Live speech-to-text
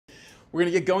We're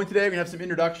going to get going today. We're going to have some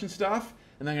introduction stuff,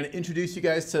 and then I'm going to introduce you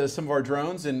guys to some of our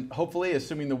drones, and hopefully,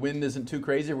 assuming the wind isn't too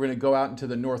crazy, we're going to go out into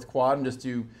the North Quad and just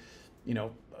do,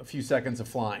 a few seconds of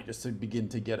flying just to begin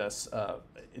to get us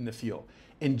in the field.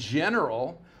 In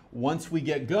general, once we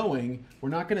get going, we're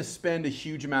not going to spend a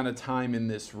huge amount of time in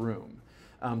this room.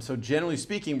 So generally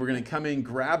speaking, we're going to come in,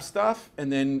 grab stuff, and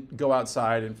then go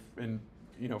outside and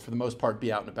for the most part,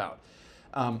 be out and about.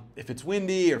 If it's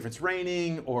windy or if it's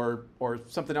raining or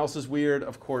something else is weird,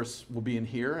 of course, we'll be in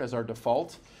here as our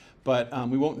default. But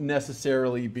we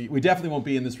definitely won't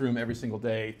be in this room every single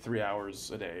day, 3 hours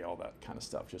a day, all that kind of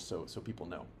stuff, just so people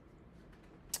know.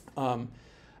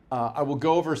 I will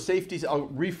go over safety. I'll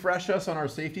refresh us on our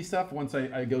safety stuff once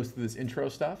I go through this intro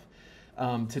stuff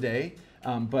today.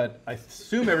 But I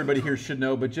assume everybody here should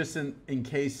know, but just in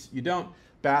case you don't,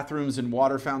 bathrooms and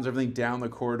water fountains, everything down the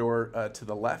corridor to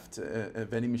the left,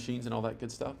 vending machines and all that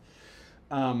good stuff.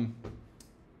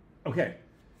 Okay.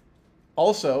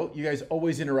 Also, you guys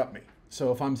always interrupt me.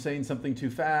 So if I'm saying something too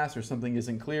fast or something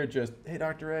isn't clear, just, hey,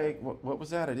 Dr. A, what was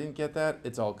that? I didn't get that.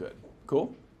 It's all good.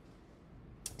 Cool?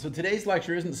 So today's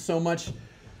lecture isn't so much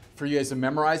for you guys to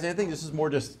memorize anything. This is more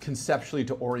just conceptually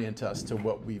to orient us to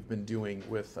what we've been doing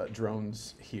with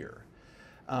drones here.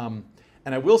 And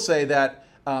I will say that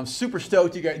I'm super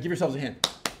stoked. You guys, give yourselves a hand.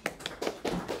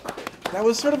 That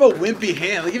was sort of a wimpy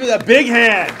hand. Give me that big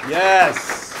hand.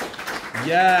 Yes.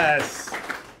 Yes.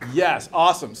 Yes.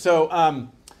 Awesome. So,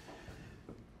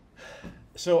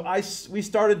 we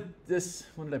started this.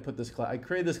 When did I put this class? I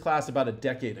created this class about a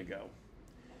decade ago,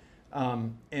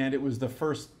 and it was the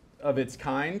first of its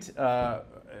kind.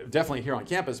 Definitely here on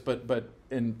campus, but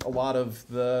in a lot of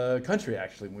the country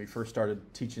actually when we first started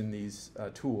teaching these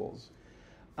tools.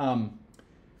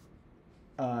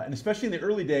 And especially in the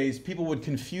early days, people would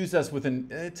confuse us with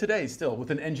today still,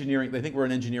 with an engineering, they think we're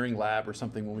an engineering lab or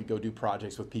something when we go do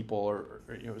projects with people or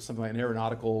something like an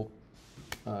aeronautical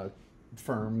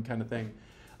firm kind of thing.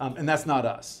 And that's not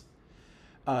us.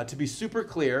 To be super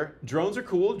clear, drones are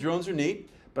cool, drones are neat,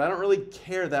 but I don't really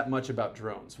care that much about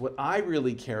drones. What I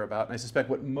really care about, and I suspect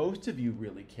what most of you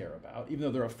really care about, even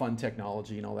though they're a fun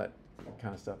technology and all that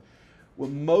kind of stuff, what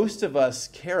most of us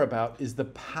care about is the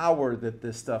power that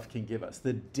this stuff can give us,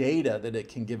 the data that it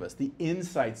can give us, the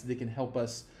insights that it can help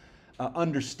us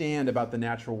understand about the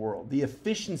natural world, the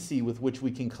efficiency with which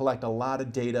we can collect a lot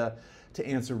of data to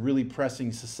answer really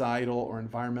pressing societal or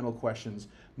environmental questions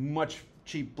much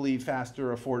cheaply,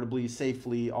 faster, affordably,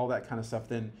 safely, all that kind of stuff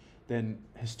than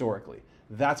historically.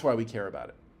 That's why we care about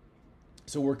it.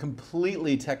 So we're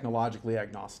completely technologically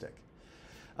agnostic.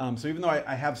 So even though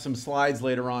I have some slides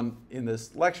later on in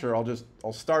this lecture,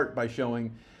 I'll start by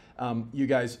showing you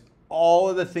guys all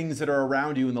of the things that are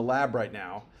around you in the lab right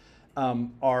now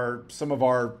are some of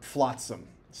our flotsam,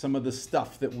 some of the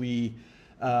stuff that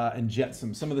and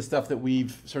jetsam, some of the stuff that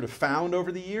we've sort of found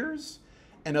over the years,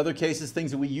 and other cases,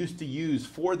 things that we used to use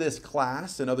for this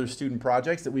class and other student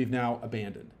projects that we've now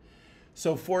abandoned.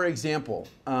 So for example,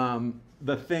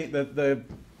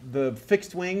 the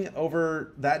fixed wing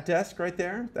over that desk right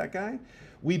there, that guy,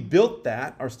 we built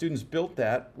that, our students built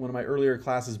that, one of my earlier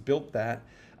classes built that,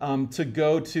 to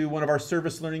go to one of our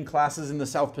service learning classes in the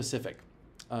South Pacific,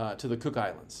 to the Cook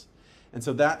Islands. And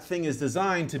so that thing is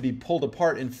designed to be pulled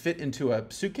apart and fit into a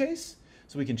suitcase,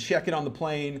 so we can check it on the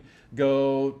plane,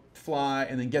 go fly,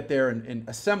 and then get there and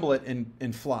assemble it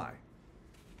and fly.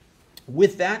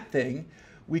 With that thing,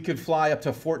 we could fly up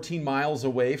to 14 miles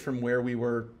away from where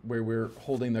we're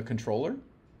holding the controller.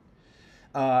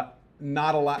 Not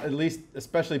allowed, at least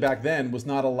especially back then, was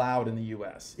not allowed in the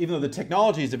US. Even though the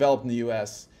technology is developed in the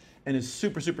US and is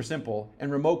super, super simple, and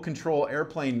remote control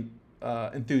airplane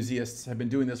enthusiasts have been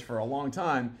doing this for a long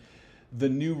time, the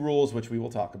new rules, which we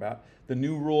will talk about, the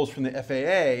new rules from the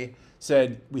FAA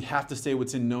said we have to stay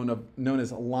what's known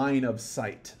as a line of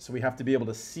sight. So we have to be able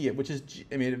to see it, which is,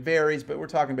 I mean, it varies, but we're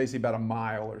talking basically about a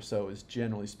mile or so is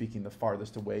generally speaking the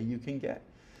farthest away you can get.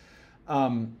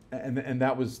 And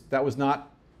that was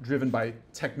not driven by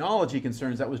technology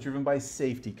concerns, that was driven by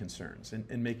safety concerns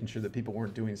and making sure that people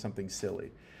weren't doing something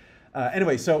silly.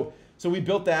 Anyway, so we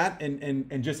built that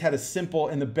and just had a simple,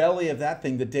 in the belly of that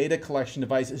thing, the data collection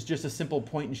device is just a simple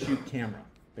point and shoot camera,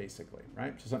 basically,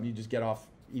 right? So something you just get off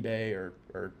eBay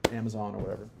or Amazon or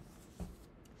whatever.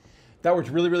 That worked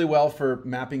really, really well for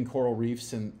mapping coral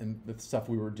reefs and the stuff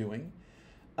we were doing.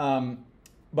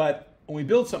 But when we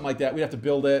build something like that, we have to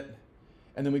build it,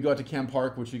 and then we go out to Cam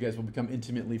Park, which you guys will become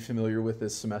intimately familiar with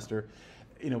this semester.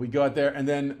 We go out there, and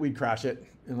then we'd crash it,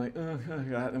 and like, oh,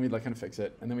 God, then we'd like kind of fix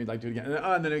it, and then we'd like do it again,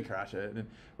 and then we'd crash it,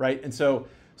 right? And so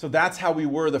that's how we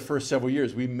were the first several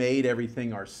years. We made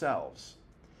everything ourselves.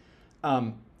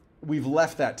 we've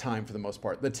left that time for the most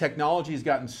part. The technology has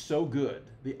gotten so good.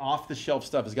 The off-the-shelf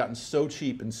stuff has gotten so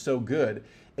cheap and so good.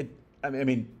 I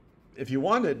mean, if you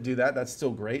want to do that, that's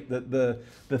still great. The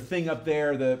thing up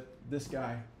there, this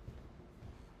guy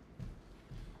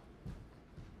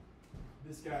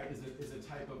is a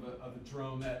type of a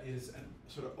drone that is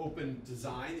a sort of open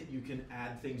design that you can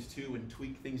add things to and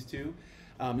tweak things to.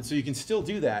 And so you can still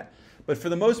do that. But for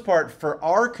the most part, for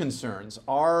our concerns,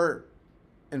 our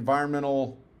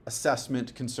environmental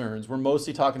assessment concerns, we're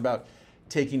mostly talking about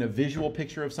taking a visual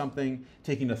picture of something,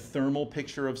 taking a thermal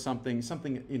picture of something,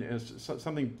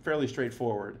 something fairly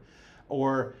straightforward.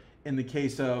 Or in the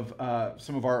case of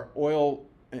some of our oil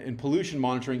and pollution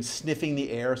monitoring, sniffing the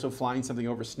air, so flying something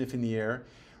over, sniffing the air.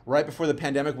 Right before the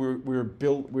pandemic, we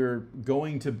were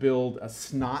going to build a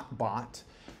snot bot,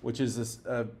 which is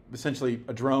essentially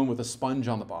a drone with a sponge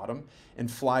on the bottom, and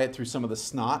fly it through some of the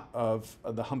snot of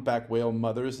the humpback whale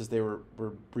mothers as they were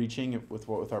breaching with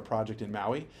our project in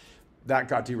Maui. That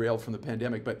got derailed from the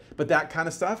pandemic, but that kind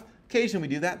of stuff, occasionally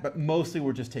we do that, but mostly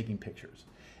we're just taking pictures.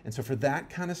 And so for that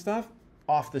kind of stuff,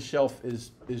 off the shelf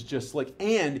is just slick,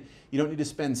 and you don't need to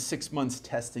spend 6 months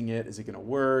testing it. Is it going to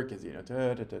work? Is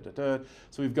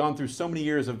So we've gone through so many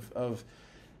years of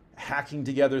hacking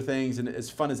together things, and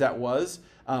as fun as that was,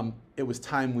 it was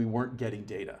time we weren't getting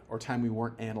data, or time we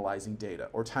weren't analyzing data,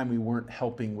 or time we weren't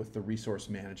helping with the resource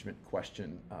management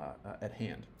question at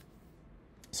hand.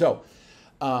 So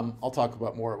I'll talk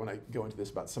about more when I go into this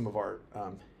about some of our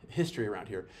history around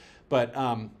here, but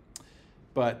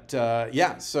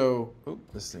yeah. So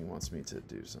this thing wants me to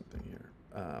do something here.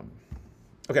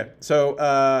 Okay,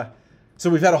 so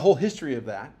we've had a whole history of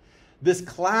that. This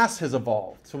class has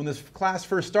evolved. So when this class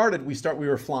first started, we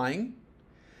were flying,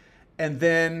 and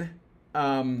then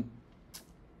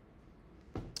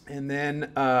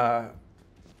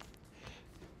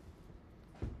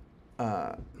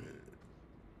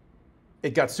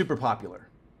it got super popular,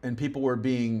 and people were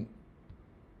being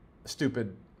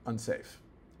stupid, unsafe.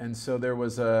 And so there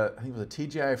was I think it was a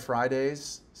TGI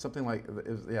Fridays, something like, I think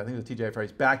it was TGI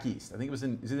Fridays back east. I think it was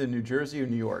either New Jersey or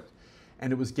New York.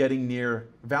 And it was getting near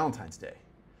Valentine's Day.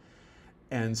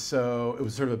 And so it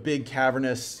was sort of a big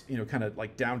cavernous, kind of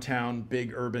like downtown,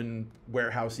 big urban,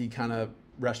 warehousey kind of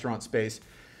restaurant space.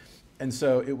 And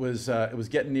so it was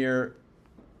getting near,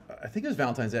 I think it was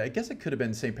Valentine's Day. I guess it could have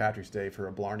been St. Patrick's Day for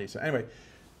a Blarney. So anyway,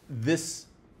 this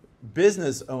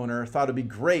business owner thought it'd be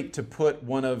great to put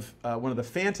one of the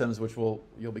Phantoms, which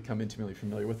you'll become intimately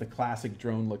familiar with, the classic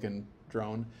drone-looking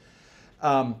drone,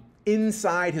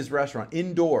 inside his restaurant,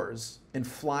 indoors, and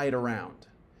fly it around,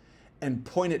 and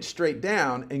point it straight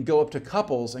down, and go up to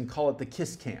couples and call it the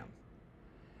kiss cam.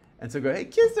 And so go, hey,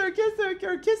 kiss her,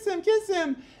 or kiss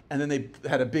him. And then they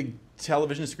had a big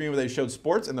television screen where they showed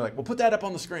sports, and they're like, well, put that up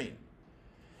on the screen.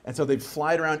 And so they'd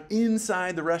fly it around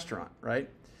inside the restaurant, right?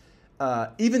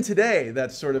 Even today,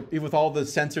 that's sort of, even with all the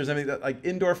sensors, I mean, like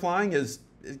indoor flying it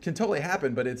can totally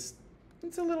happen, but it's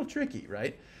a little tricky,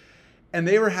 right? And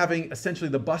they were having essentially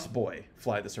the busboy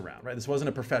fly this around, right? This wasn't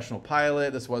a professional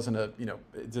pilot. This wasn't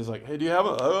it's just like, hey, do you have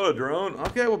a drone?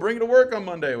 Okay, we'll bring it to work on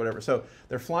Monday or whatever. So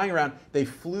they're flying around. They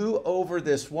flew over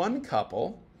this one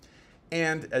couple,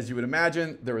 and as you would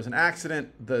imagine, there was an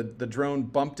accident. The drone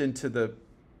bumped into the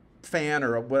fan,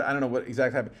 or what, I don't know what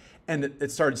exactly happened, and it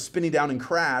started spinning down and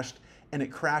crashed, and it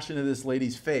crashed into this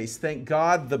lady's face. Thank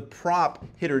God the prop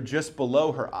hit her just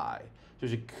below her eye. So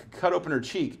she cut open her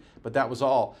cheek, but that was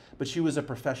all. But she was a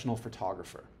professional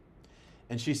photographer.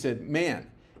 And she said,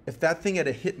 man, if that thing had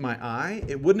hit my eye,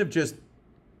 it wouldn't have just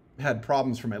had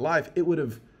problems for my life. It would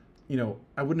have,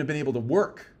 I wouldn't have been able to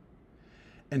work.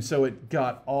 And so it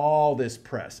got all this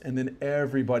press, and then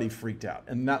everybody freaked out.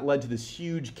 And that led to this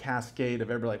huge cascade of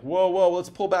everybody like, whoa, let's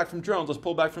pull back from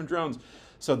drones.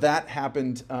 So that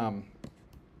happened.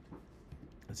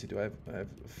 Let's see, do I have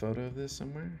a photo of this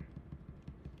somewhere?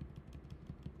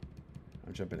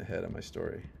 I'm jumping ahead on my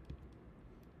story.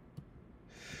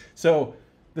 So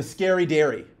the Scary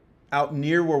Dairy, out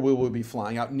near where we will be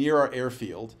flying, out near our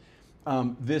airfield,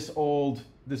 this old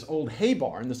hay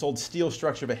barn, this old steel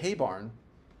structure of a hay barn,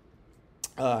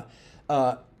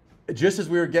 just as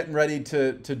we were getting ready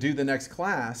to do the next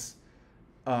class,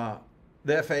 the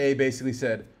FAA basically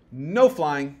said, no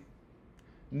flying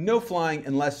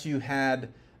unless you had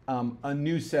a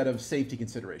new set of safety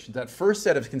considerations. That first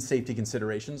set of safety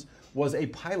considerations was a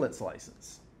pilot's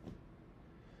license.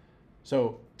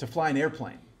 So to fly an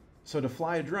airplane. So to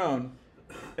fly a drone,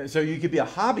 so you could be a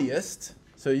hobbyist,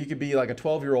 so you could be like a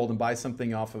 12-year-old and buy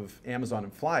something off of Amazon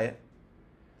and fly it.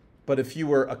 But if you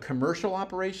were a commercial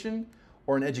operation,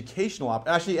 or an educational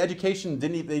actually education they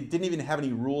didn't even have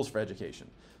any rules for education.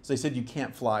 So they said you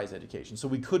can't fly as education. So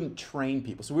we couldn't train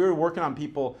people. So we were working on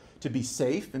people to be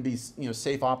safe and be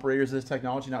safe operators of this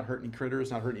technology, not hurt any critters,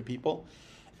 not hurt any people.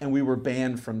 And we were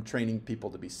banned from training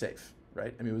people to be safe,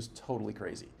 right? I mean, it was totally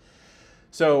crazy.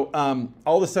 So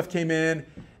all this stuff came in,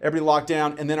 everybody locked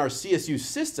down, and then our CSU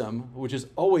system, which is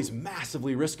always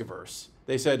massively risk averse,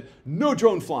 they said, no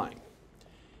drone flying.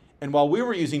 And while we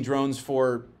were using drones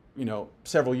for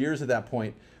several years at that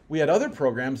point, we had other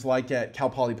programs like at Cal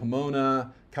Poly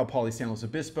Pomona, Cal Poly San Luis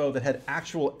Obispo that had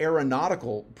actual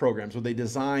aeronautical programs where they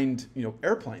designed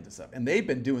airplanes and stuff. And they've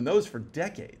been doing those for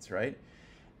decades, right?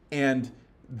 And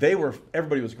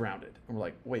everybody was grounded. And we're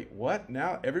like, wait, what?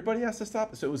 Now everybody has to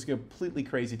stop? So it was a completely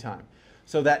crazy time.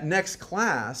 So that next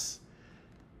class,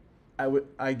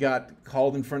 I got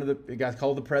called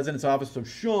the president's office. So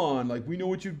Sean, like, we know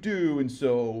what you do, and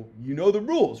so you know the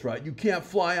rules, right? You can't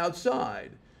fly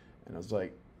outside. And I was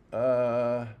like,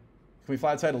 can we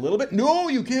fly outside a little bit? No,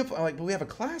 you can't fly. I'm like, but we have a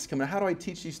class coming. How do I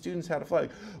teach these students how to fly?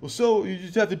 Like, well, so you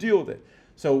just have to deal with it.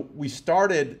 So we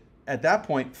started at that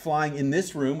point flying in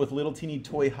this room with little teeny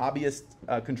toy hobbyist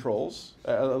controls,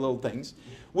 little things,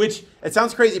 which it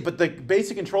sounds crazy, but the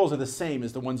basic controls are the same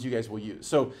as the ones you guys will use.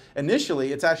 So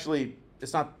initially, it's a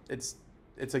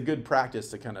good practice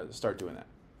to kind of start doing that.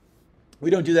 We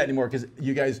don't do that anymore because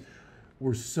you guys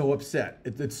were so upset.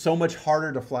 It's so much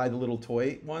harder to fly the little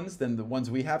toy ones than the ones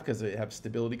we have because they have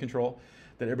stability control.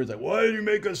 That everybody's like, why did you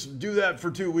make us do that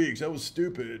for 2 weeks? That was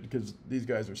stupid because these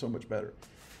guys are so much better.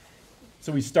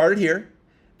 So we started here,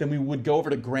 then we would go over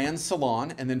to Grand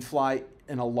Salon and then fly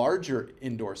in a larger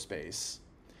indoor space.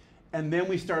 And then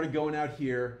we started going out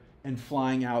here and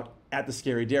flying out at the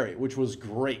Scary Dairy, which was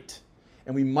great.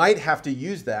 And we might have to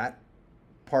use that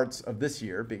parts of this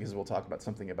year because we'll talk about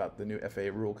something about the new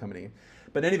FAA rule coming in.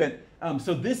 But in any event,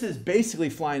 so this is basically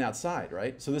flying outside,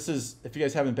 right? So this is, if you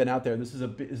guys haven't been out there, this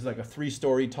is like a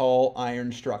 3-story tall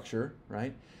iron structure,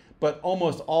 right? But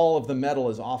almost all of the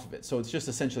metal is off of it. So it's just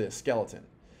essentially a skeleton.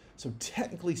 So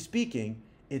technically speaking,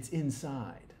 it's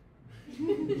inside.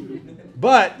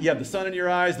 But you have the sun in your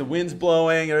eyes, the wind's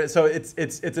blowing, so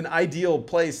it's an ideal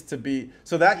place to be.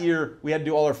 So that year, we had to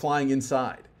do all our flying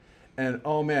inside. And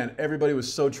oh man, everybody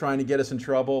was so trying to get us in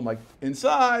trouble. I'm like,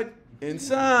 inside,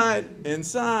 inside,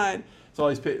 inside.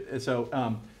 So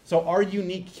our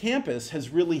unique campus has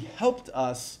really helped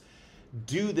us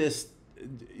do this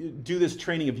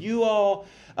training of you all,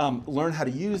 learn how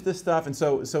to use this stuff. And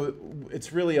so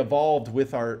it's really evolved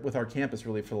with our campus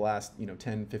really for the last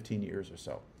 10, 15 years or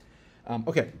so.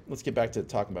 Okay, let's get back to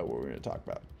talking about what we're going to talk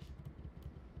about.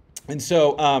 And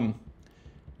so,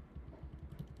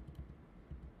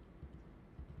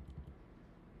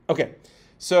 okay,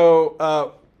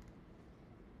 so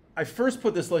I first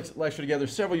put this lecture together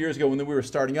several years ago when we were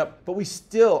starting up, but we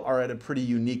still are at a pretty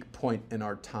unique point in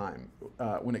our time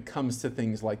when it comes to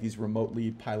things like these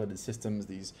remotely piloted systems,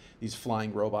 these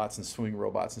flying robots and swimming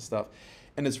robots and stuff.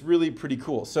 And it's really pretty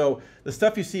cool. So the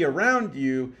stuff you see around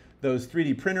you, those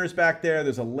 3D printers back there,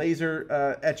 there's a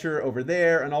laser etcher over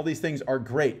there, and all these things are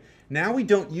great. Now we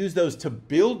don't use those to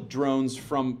build drones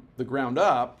from the ground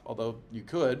up, although you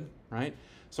could, right?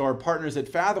 So our partners at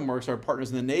FathomWorks, our partners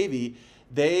in the Navy,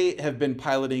 they have been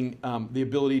piloting the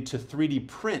ability to 3D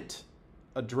print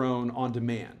a drone on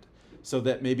demand so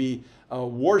that maybe a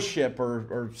warship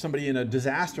or somebody in a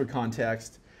disaster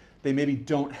context, they maybe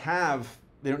don't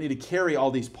need to carry all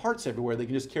these parts everywhere. They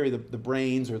can just carry the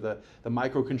brains or the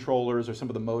microcontrollers or some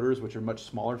of the motors, which are much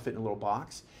smaller, fit in a little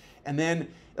box. And then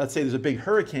let's say there's a big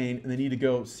hurricane and they need to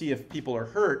go see if people are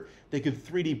hurt. They could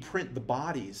 3D print the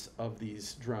bodies of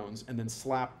these drones and then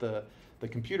slap the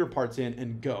computer parts in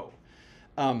and go.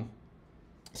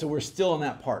 So we're still in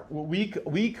that part.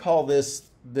 We call this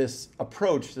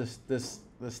approach, this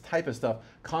type of stuff,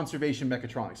 conservation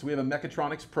mechatronics. So we have a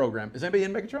mechatronics program. Is anybody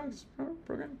in mechatronics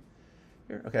program?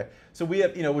 Here? Okay. So we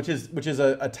have, which is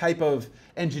a type of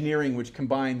engineering which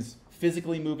combines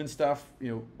physically moving stuff,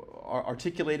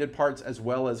 articulated parts as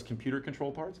well as computer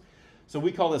control parts. So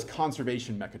we call this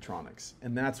conservation mechatronics,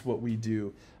 and that's what we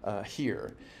do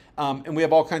here. And we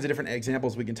have all kinds of different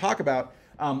examples we can talk about.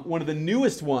 One of the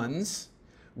newest ones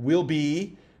will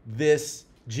be this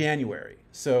January.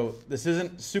 So this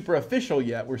isn't super official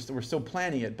yet. We're still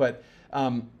planning it. But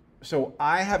so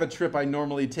I have a trip I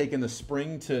normally take in the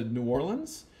spring to New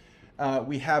Orleans.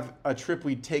 We have a trip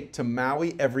we take to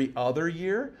Maui every other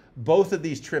year. Both of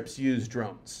these trips use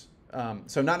drones.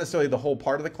 So not necessarily the whole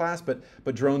part of the class,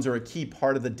 but drones are a key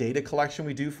part of the data collection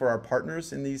we do for our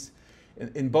partners in these.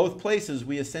 In both places,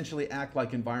 we essentially act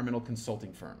like environmental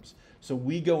consulting firms. So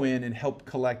we go in and help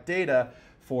collect data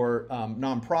for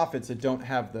nonprofits that don't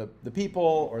have the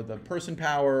people or the person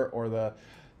power or the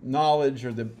knowledge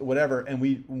or the whatever, and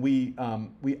we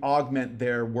augment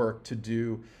their work to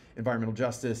do environmental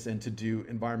justice and to do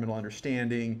environmental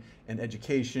understanding and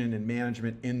education and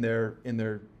management in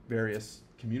their various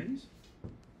communities.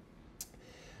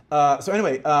 So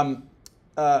anyway,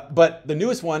 but the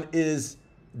newest one is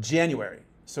January.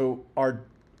 So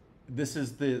this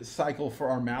is the cycle for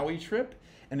our Maui trip,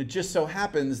 and it just so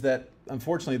happens that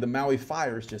unfortunately the Maui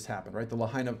fires just happened, right? The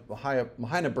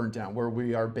Lahaina burnt down, where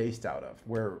we are based out of,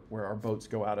 where our boats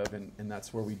go out of, and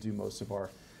that's where we do most of our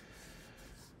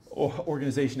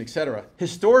organization, etc.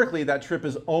 Historically, that trip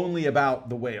is only about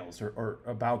the whales or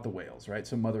about the whales, right?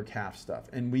 So mother calf stuff.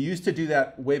 And we used to do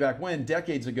that way back when,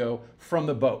 decades ago, from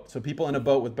the boat. So people in a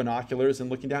boat with binoculars and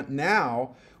looking down.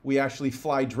 Now we actually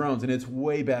fly drones, and it's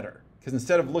way better. Because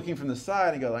instead of looking from the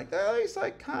side and go like, that looks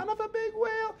like kind of a big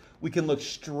whale, we can look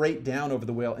straight down over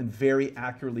the whale and very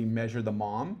accurately measure the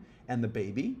mom and the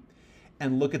baby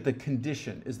and look at the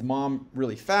condition. Is the mom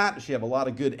really fat? Does she have a lot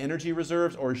of good energy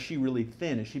reserves, or is she really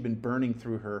thin? Has she been burning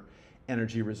through her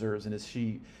energy reserves, and is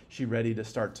she ready to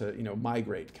start to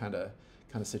migrate kind of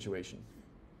situation?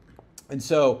 And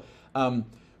so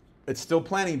it's still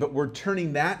planning, but we're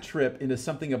turning that trip into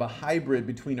something of a hybrid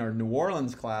between our New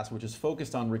Orleans class, which is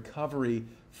focused on recovery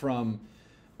from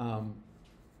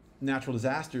natural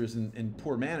disasters and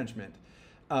poor management,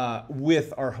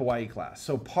 with our Hawaii class.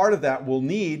 So part of that will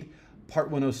need Part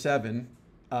 107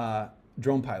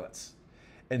 drone pilots.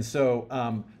 And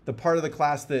so the part of the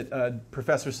class that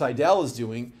Professor Seidel is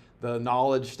doing, the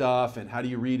knowledge stuff and how do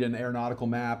you read an aeronautical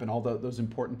map and all those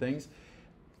important things,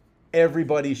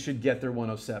 everybody should get their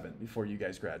 107 before you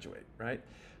guys graduate, right?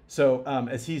 So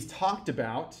as he's talked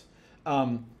about,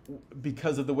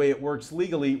 because of the way it works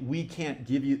legally, I can't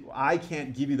give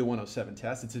you the 107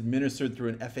 test. It's administered through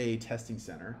an FAA testing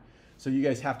center. So you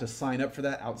guys have to sign up for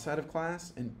that outside of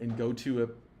class and go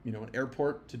to an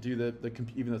airport to do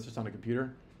even though it's just on a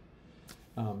computer.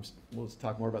 We'll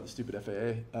talk more about the stupid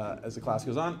FAA as the class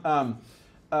goes on.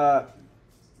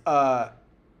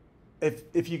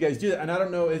 If you guys do that, and I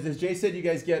don't know, has Jay said you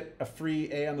guys get a free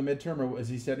A on the midterm, or has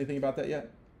he said anything about that yet?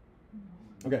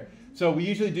 Okay, so we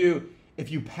usually do,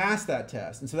 if you pass that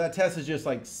test, and so that test is just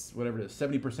like whatever it is,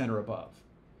 70% or above.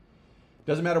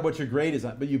 Doesn't matter what your grade is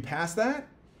on, but you pass that,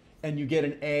 and you get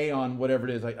an A on whatever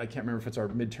it is. I can't remember if it's our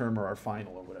midterm or our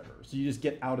final or whatever. So you just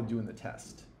get out of doing the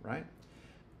test, right?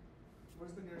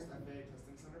 Where's the nearest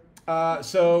FAA testing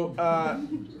center?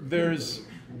 There's,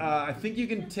 I think you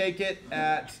can take it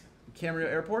at Camarillo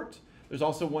Airport. There's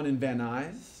also one in Van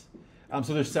Nuys.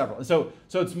 So there's several. So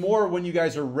it's more when you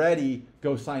guys are ready,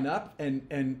 go sign up,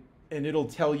 and it'll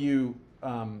tell you.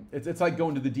 It's like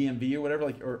going to the DMV or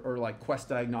whatever, or like Quest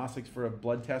Diagnostics for a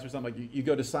blood test or something. Like you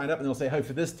go to sign up, and they'll say, hey,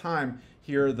 for this time,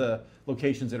 here are the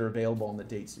locations that are available and the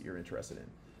dates that you're interested in.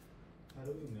 How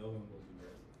do we know when we'll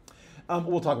be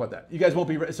ready? We'll talk about that. You guys won't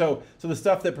be ready. So the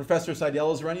stuff that Professor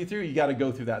Seidel is running through, you got to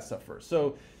go through that stuff first.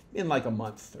 So in like a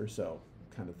month or so,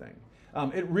 kind of thing.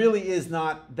 It really is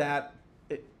not that.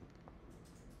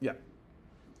 Yeah.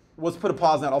 Let's put a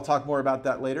pause on that. I'll talk more about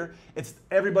that later.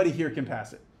 Everybody here can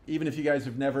pass it. Even if you guys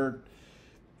have never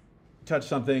touched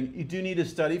something, you do need to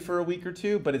study for a week or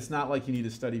two, but it's not like you need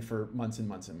to study for months and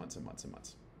months and months and months and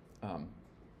months.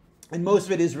 And most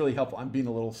of it is really helpful. I'm being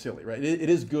a little silly, right? It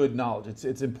is good knowledge.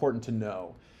 It's important to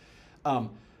know.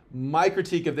 My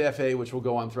critique of the FAA, which will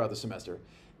go on throughout the semester,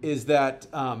 is that,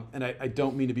 and I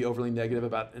don't mean to be overly negative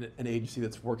about an agency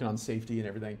that's working on safety and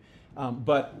everything,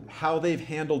 but how they've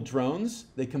handled drones,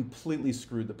 they completely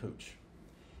screwed the pooch.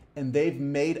 And they've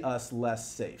made us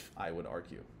less safe, I would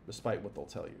argue, despite what they'll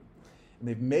tell you. And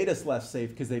they've made us less safe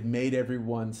because they've made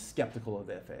everyone skeptical of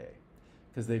the FAA.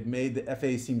 Because they've made the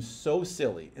FAA seem so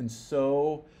silly and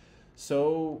so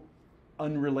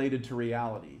unrelated to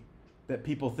reality that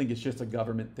people think it's just a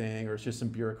government thing or it's just some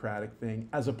bureaucratic thing,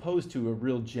 as opposed to a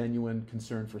real genuine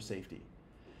concern for safety.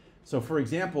 So for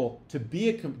example, to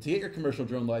get your commercial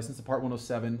drone license, a Part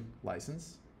 107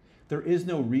 license, there is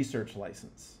no research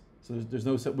license. So there's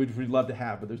no, which we'd love to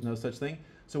have, but there's no such thing.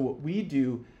 So what we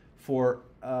do for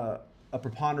a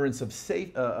preponderance of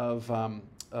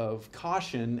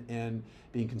caution and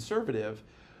being conservative,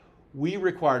 we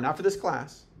require, not for this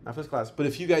class, but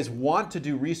if you guys want to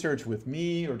do research with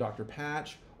me or Dr.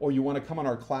 Patch, or you want to come on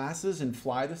our classes and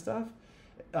fly the stuff,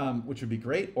 which would be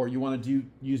great, or you want to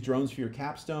use drones for your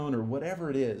capstone or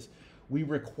whatever it is, we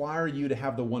require you to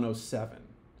have the 107.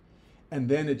 And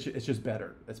then it's just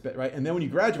better, right? And then when you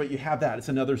graduate, you have that. It's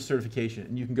another certification,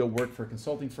 and you can go work for a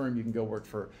consulting firm. You can go work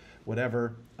for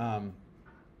whatever, and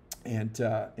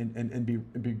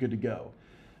be good to go.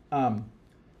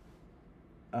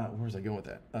 where was I going with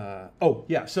that? Oh,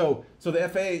 yeah. So the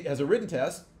FAA has a written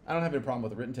test. I don't have any problem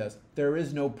with a written test. There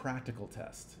is no practical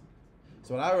test.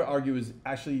 So what I would argue is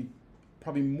actually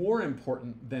probably more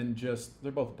important than just,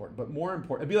 they're both important, but more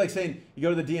important. It'd be like saying you go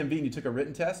to the DMV and you took a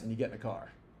written test and you get in a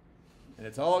car. And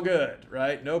it's all good,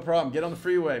 right? No problem. Get on the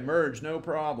freeway, merge, no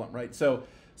problem, right? So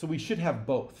we should have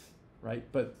both, right?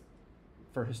 But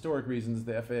for historic reasons,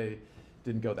 the FAA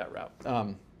didn't go that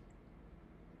route.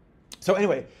 So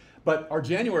anyway, but our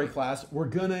January class, we're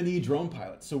gonna need drone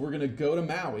pilots. So we're gonna go to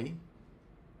Maui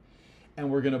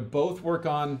and we're gonna both work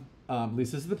on, at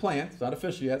least this is the plan, it's not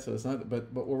official yet, so it's not,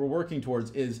 but what we're working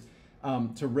towards is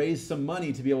to raise some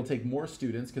money to be able to take more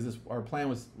students, because our plan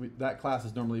was, that class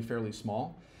is normally fairly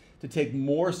small, to take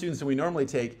more students than we normally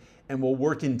take, and we'll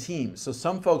work in teams. So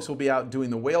some folks will be out doing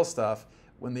the whale stuff.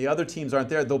 When the other teams aren't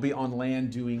there, they'll be on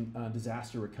land doing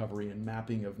disaster recovery and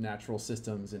mapping of natural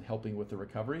systems and helping with the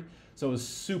recovery. So it's a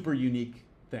super unique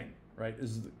thing, right?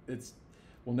 It's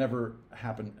will never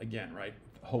happen again, right?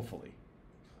 Hopefully.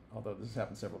 Although this has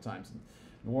happened several times in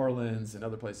New Orleans and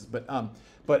other places, but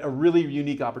a really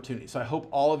unique opportunity. So I hope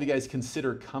all of you guys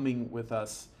consider coming with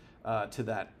us to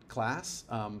that class.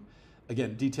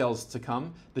 Again, details to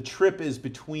come. The trip is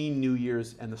between New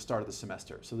Year's and the start of the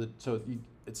semester. So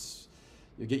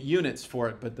you get units for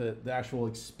it, but the actual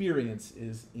experience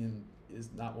is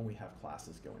not when we have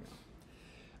classes going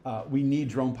on. We need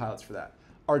drone pilots for that.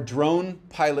 Our drone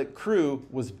pilot crew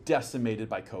was decimated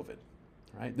by COVID.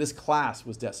 Right? This class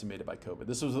was decimated by COVID.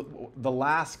 This was the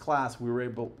last class we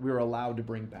were allowed to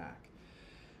bring back,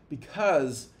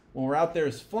 because when we're out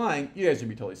there flying, you guys are gonna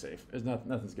be totally safe. There's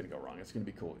nothing's gonna go wrong. It's gonna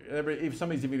be cool. If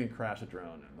somebody's even gonna crash a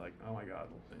drone, and like, oh my God,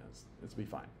 it's be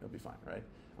fine. It'll be fine, right?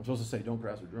 I'm supposed to say don't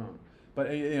crash a drone, but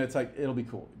it's like it'll be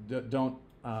cool. Don't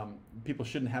people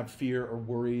shouldn't have fear or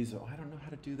worries. Oh, I don't know how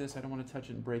to do this. I don't want to touch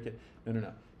it and break it.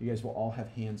 No. You guys will all have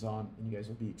hands-on, and you guys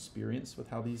will be experienced with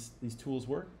how these tools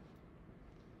work.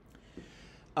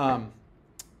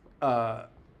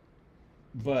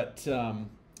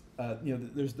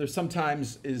 There's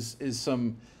sometimes is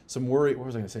some worry. What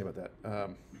was I going to say about that?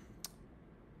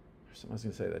 Something I was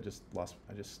going to say that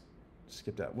I just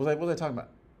skipped out. What was I talking about?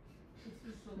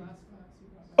 This is the last class you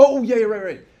got. Oh yeah,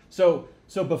 right. So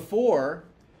before,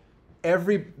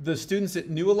 the students that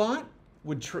knew a lot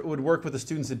would work with the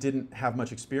students that didn't have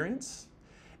much experience.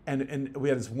 And we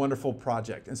had this wonderful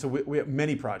project. And so we have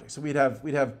many projects. So we'd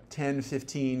have 10,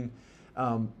 15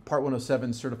 Part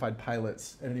 107 certified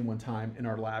pilots at any one time in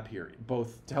our lab here,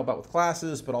 both to help out with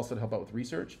classes, but also to help out with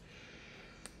research.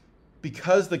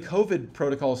 Because the COVID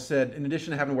protocol said, in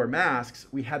addition to having to wear masks,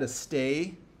 we had to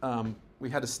stay more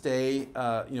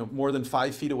than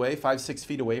 5 feet away, 6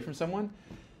 feet away from someone.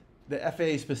 The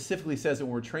FAA specifically says that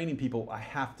when we're training people, I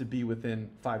have to be within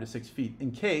 5 to 6 feet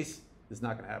in case, this is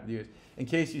not going to happen to you, in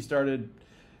case you started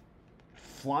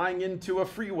flying into a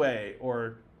freeway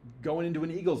or going into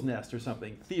an eagle's nest or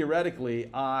something. Theoretically,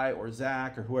 I or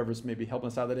Zach or whoever's maybe helping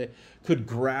us out that day could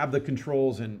grab the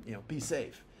controls and be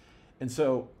safe. And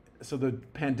so the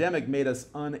pandemic made us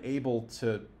unable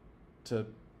to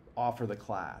offer the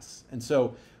class. And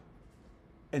so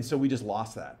we just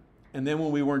lost that. And then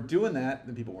when we weren't doing that,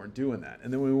 then people weren't doing that.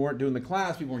 And then when we weren't doing the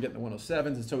class, people weren't getting the 107s.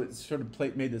 And so it sort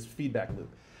of made this feedback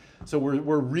loop. So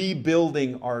we're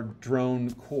rebuilding our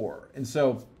drone core. And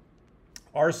so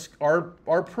our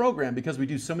program, because we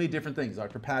do so many different things,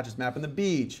 Dr. Patch is mapping the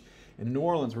beach. In New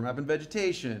Orleans, we're mapping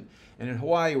vegetation. And in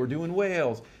Hawaii, we're doing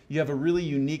whales. You have a really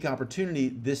unique opportunity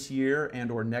this year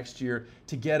and or next year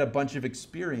to get a bunch of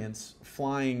experience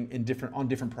flying on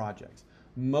different projects.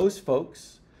 Most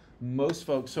folks,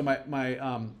 so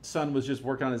my son was just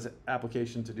working on his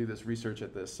application to do this research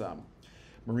at this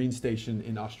marine station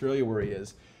in Australia where he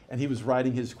is. And he was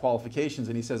writing his qualifications,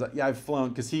 and he says, yeah, I've flown,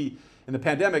 because in the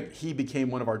pandemic, he became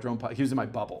one of our drone pilots. He was in my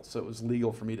bubble, so it was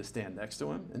legal for me to stand next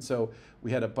to him. And so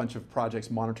we had a bunch of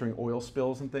projects monitoring oil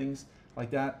spills and things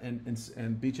like that,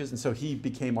 and beaches. And so he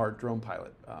became our drone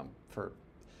pilot for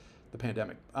the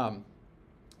pandemic.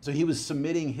 So he was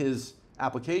submitting his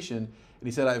application, and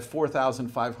he said, I have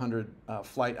 4,500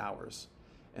 flight hours.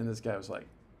 And this guy was like,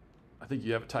 I think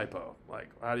you have a typo. Like,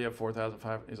 how do you have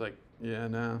 4,500? He's like, yeah,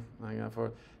 no, I got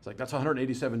 4. It's like, that's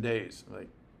 187 days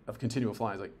of continual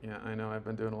flying. He's like, yeah, I know, I've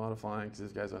been doing a lot of flying because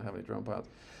these guys don't have any drone pilots.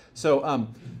 So,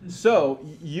 so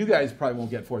you guys probably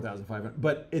won't get 4,500,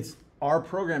 but our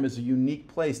program is a unique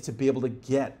place to be able to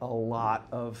get a lot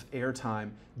of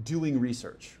airtime doing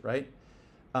research, right?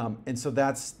 And so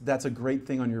that's a great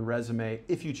thing on your resume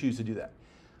if you choose to do that.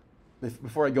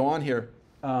 Before I go on here,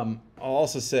 I'll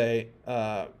also say,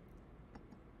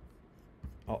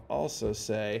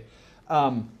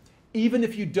 even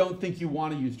if you don't think you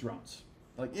want to use drones,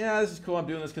 like, yeah, this is cool, I'm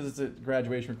doing this because it's a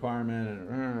graduation requirement,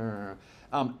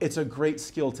 and it's a great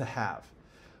skill to have.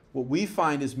 What we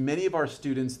find is many of our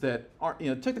students that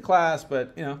aren't, took the class,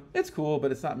 but it's cool,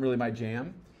 but it's not really my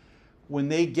jam. When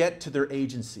they get to their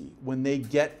agency, when they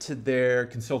get to their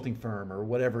consulting firm or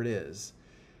whatever it is,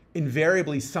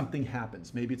 invariably something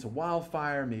happens. Maybe it's a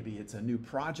wildfire, maybe it's a new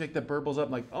project that burbles up,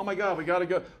 like, oh my God, we gotta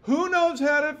go. Who knows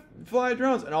how to fly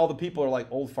drones? And all the people are like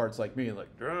old farts like me, like,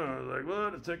 drones, like,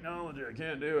 what is technology? I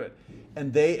can't do it.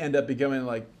 And they end up becoming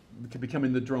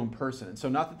the drone person. And so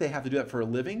not that they have to do that for a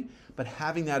living, but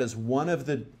having that as one of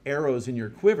the arrows in your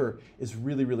quiver is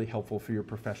really, really helpful for your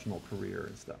professional career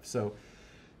and stuff.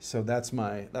 So that's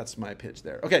my pitch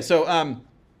there. Okay, so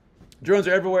drones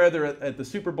are everywhere. They're at the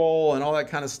Super Bowl and all that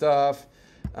kind of stuff.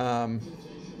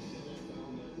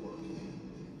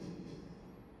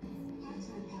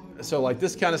 So like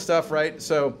this kind of stuff, right?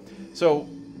 So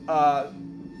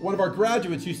one of our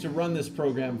graduates used to run this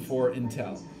program for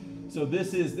Intel. So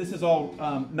this is all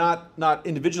not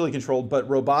individually controlled,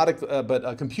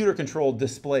 but computer controlled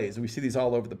displays. We see these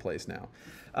all over the place now.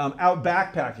 Out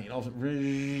backpacking,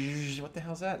 what the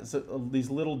hell's that? So, these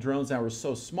little drones now are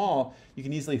so small, you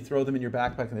can easily throw them in your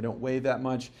backpack and they don't weigh that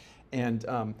much.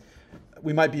 And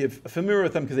we might be familiar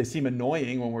with them because they seem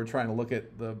annoying when we're trying to look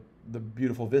at the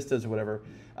beautiful vistas or whatever,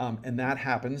 and that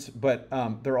happens. But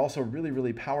they're also really,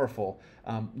 really powerful,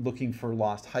 looking for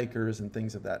lost hikers and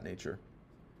things of that nature.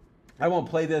 I won't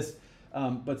play this,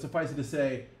 but suffice it to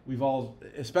say, we've all,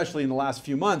 especially in the last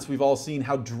few months, we've all seen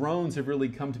how drones have really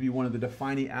come to be one of the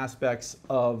defining aspects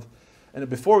of, and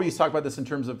before we used to talk about this in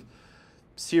terms of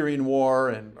Syrian war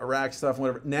and Iraq stuff and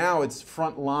whatever, now it's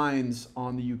front lines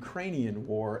on the Ukrainian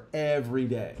war every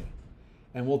day.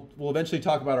 And we'll eventually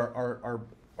talk about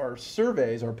our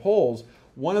surveys, our polls.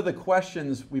 One of the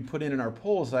questions we put in our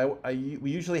polls, we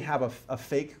usually have a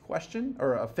fake question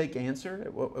or a fake answer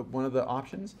at one of the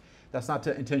options. That's not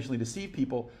to intentionally deceive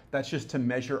people. That's just to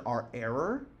measure our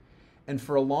error. And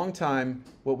for a long time,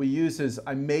 what we use is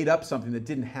I made up something that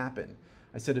didn't happen.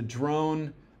 I said a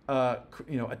drone,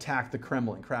 attacked the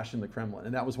Kremlin, crashed in the Kremlin,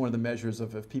 and that was one of the measures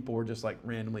of if people were just like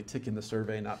randomly ticking the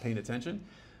survey and not paying attention.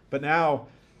 But now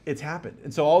it's happened,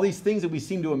 and so all these things that we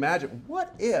seem to imagine,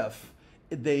 what if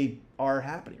they are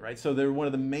happening, right? So they're one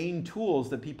of the main tools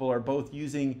that people are both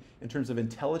using in terms of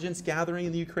intelligence gathering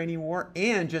in the Ukrainian war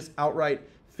and just outright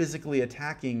physically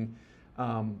attacking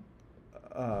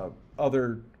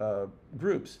other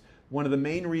groups. One of the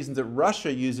main reasons that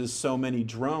Russia uses so many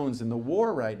drones in the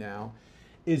war right now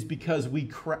is because we,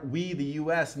 the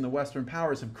US and the Western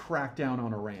powers, have cracked down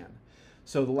on Iran.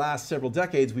 So the last several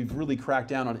decades, we've really cracked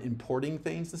down on importing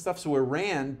things and stuff. So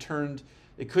Iran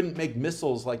it couldn't make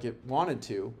missiles like it wanted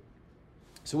to.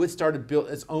 So it started built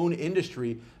its own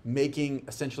industry making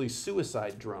essentially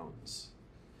suicide drones.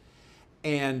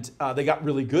 And they got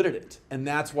really good at it. And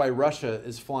that's why Russia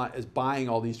is buying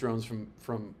all these drones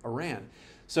from Iran.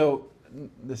 So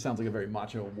this sounds like a very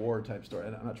macho war type story.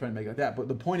 I'm not trying to make it like that. But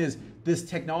the point is, this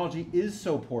technology is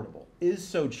so portable, is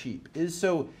so cheap, is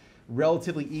so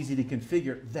relatively easy to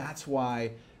configure. That's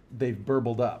why they've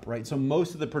burbled up, right? So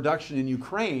most of the production in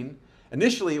Ukraine,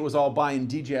 initially it was all buying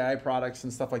DJI products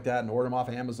and stuff like that and order them off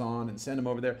Amazon and send them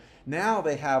over there. Now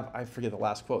they have, I forget the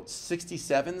last quote,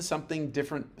 67 something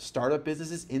different startup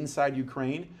businesses inside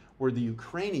Ukraine where the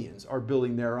Ukrainians are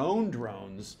building their own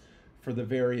drones for the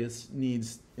various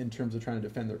needs in terms of trying to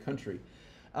defend their country.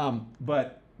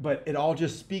 But it all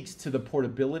just speaks to the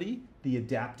portability, the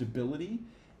adaptability,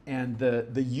 and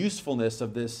the usefulness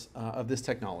of this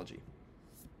technology.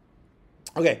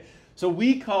 Okay, so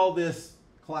we call this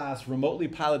class remotely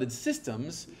piloted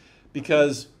systems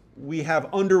because we have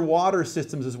underwater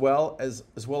systems as well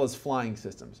as flying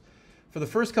systems. For the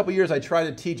first couple years, I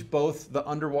tried to teach both the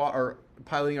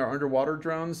piloting our underwater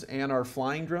drones and our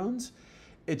flying drones.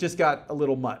 It just got a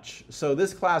little much. So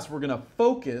this class, we're going to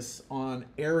focus on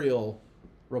aerial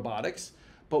robotics,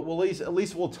 but at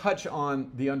least we'll touch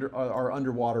on our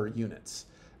underwater units.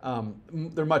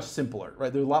 They're much simpler,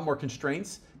 right? There's a lot more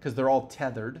constraints because they're all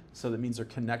tethered, so that means they're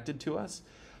connected to us,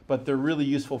 but they're really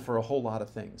useful for a whole lot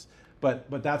of things. But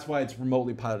that's why it's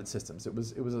remotely piloted systems. It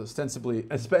was ostensibly,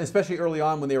 especially early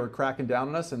on when they were cracking down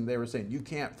on us and they were saying, you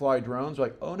can't fly drones. We're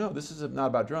like, oh no, this is not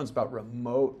about drones, it's about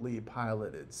remotely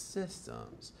piloted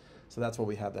systems. So that's why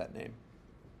we have that name.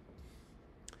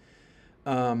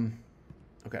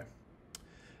 Okay.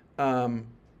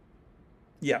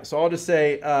 Yeah, so I'll just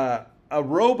say a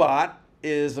robot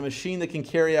is a machine that can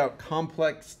carry out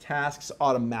complex tasks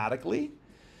automatically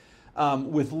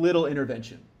with little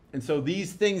intervention. And so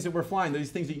these things that we're flying,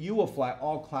 these things that you will fly,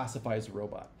 all classify as a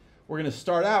robot. We're going to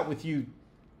start out with you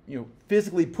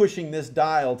physically pushing this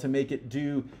dial to make it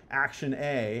do action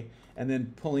A, and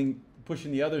then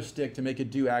pushing the other stick to make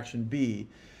it do action B.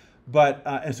 But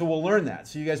and so we'll learn that.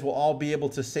 So you guys will all be able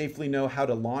to safely know how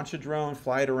to launch a drone,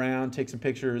 fly it around, take some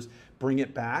pictures, bring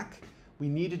it back. We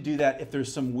need to do that if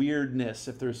there's some weirdness,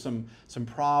 if there's some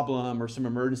problem or some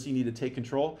emergency you need to take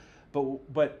control.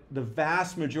 But the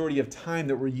vast majority of time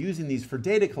that we're using these for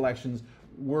data collections,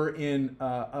 we're in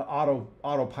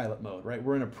autopilot mode, right?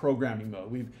 We're in a programming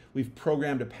mode. We've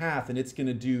programmed a path, and it's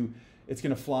going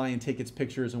to fly and take its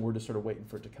pictures, and we're just sort of waiting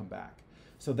for it to come back.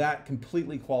 So that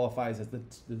completely qualifies as the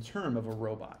term of a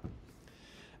robot.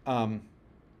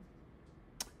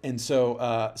 And so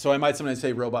I might sometimes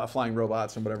say flying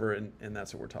robots and whatever, and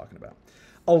that's what we're talking about.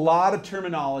 A lot of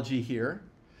terminology here.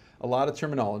 A lot of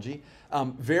terminology.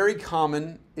 Very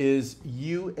common is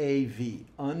UAV,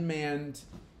 unmanned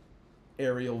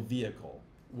aerial vehicle,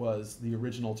 was the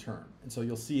original term. And so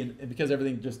you'll see, and because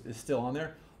everything just is still on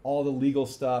there, all the legal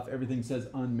stuff, everything says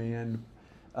unmanned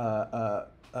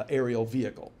aerial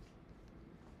vehicle.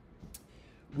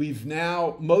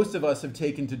 Most of us have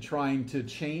taken to trying to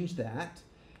change that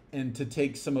and to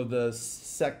take some of the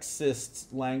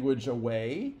sexist language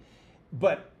away,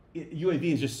 but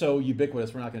UAV is just so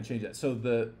ubiquitous, we're not going to change that. So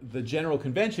the general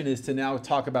convention is to now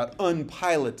talk about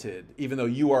unpiloted, even though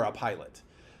you are a pilot.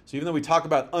 So even though we talk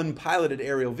about unpiloted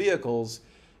aerial vehicles,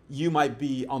 you might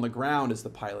be on the ground as the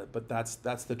pilot, but that's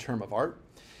the term of art.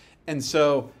 And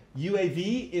so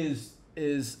UAV is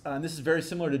and this is very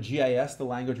similar to GIS, the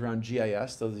language around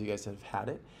GIS, those of you guys that have had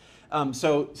it.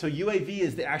 So UAV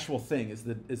is the actual thing, is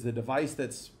the device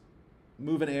that's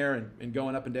moving air and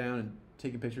going up and down and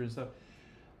taking pictures and stuff.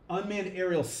 Unmanned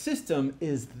aerial system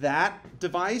is that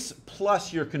device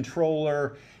plus your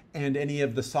controller and any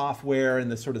of the software and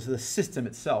the sort of the system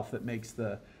itself that makes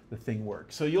the thing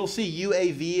work. So you'll see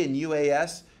UAV and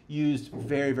UAS used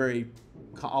very, very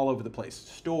all over the place.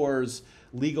 Stores,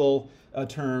 legal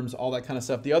terms, all that kind of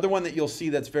stuff. The other one that you'll see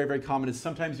that's very, very common is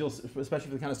sometimes especially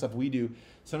for the kind of stuff we do,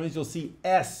 sometimes you'll see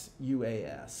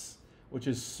SUAS, which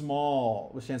is small,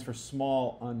 which stands for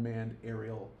Small Unmanned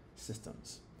Aerial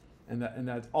Systems. And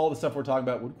that's all the stuff we're talking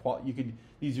about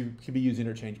these could be used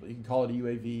interchangeably. You can call it a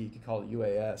UAV, you can call it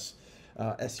UAS,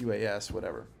 SUAS,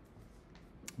 whatever.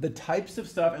 The types of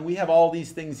stuff, and we have all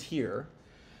these things here.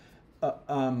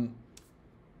 So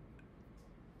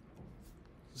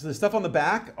the stuff on the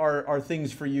back are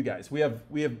things for you guys. We have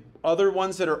other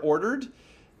ones that are ordered,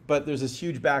 but there's this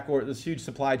huge this huge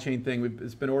supply chain thing.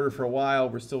 It's been ordered for a while.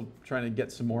 We're still trying to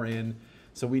get some more in.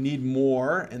 So we need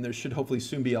more, and there should hopefully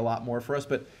soon be a lot more for us.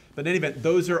 But in any event,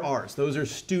 those are ours. Those are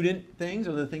student things,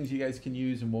 or the things you guys can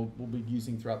use and we'll be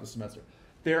using throughout the semester.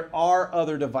 There are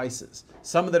other devices,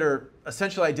 some that are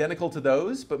essentially identical to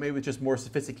those, but maybe with just more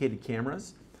sophisticated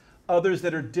cameras. Others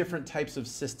that are different types of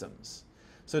systems.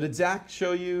 So did Zach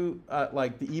show you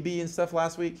like the EB and stuff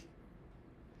last week?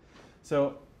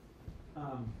 So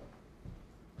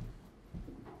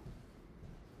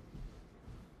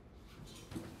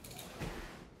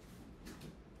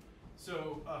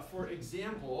for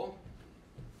example,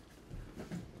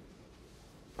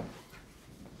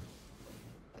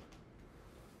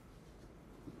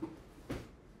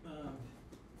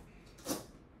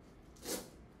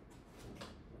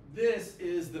 this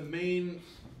is the main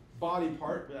body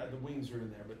part. The wings are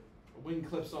in there, but a wing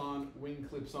clips on,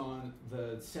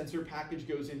 the sensor package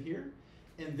goes in here.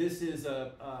 And this is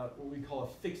what we call a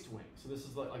fixed wing. So this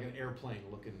is like an airplane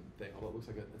looking thing, although it looks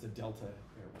like it's a Delta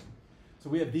airplane. So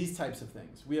we have these types of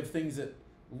things. We have things that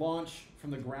launch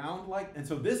from the ground and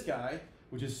so this guy,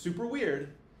 which is super weird,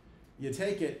 you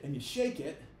take it and you shake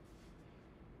it,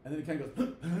 and then it kind of goes,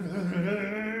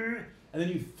 and then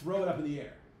you throw it up in the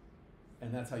air.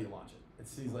 And that's how you launch it.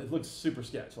 It looks super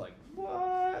sketch, like,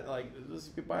 what? Like, you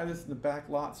could buy this in the back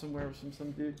lot somewhere from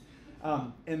some dude.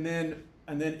 And then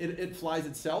it flies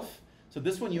itself. So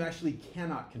this one you actually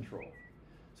cannot control.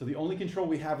 So the only control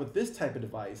we have with this type of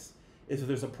device is if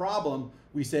there's a problem,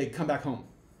 we say, come back home.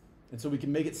 And so we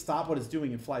can make it stop what it's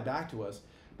doing and fly back to us,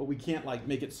 but we can't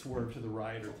make it swerve to the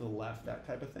right or to the left, that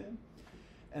type of thing.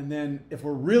 And then if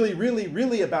we're really, really,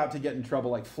 really about to get in trouble,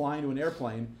 like flying to an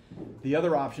airplane, the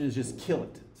other option is just kill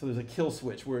it. So there's a kill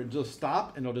switch where it'll just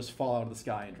stop and it'll just fall out of the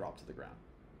sky and drop to the ground.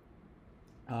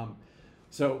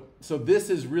 So this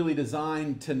is really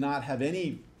designed to not have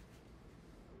any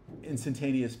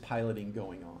instantaneous piloting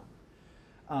going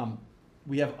on.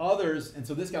 We have others, and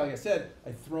so this guy, like I said,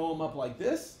 I throw him up like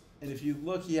this, and if you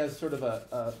look, he has sort of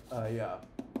a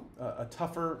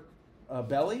tougher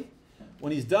belly.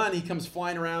 When he's done, he comes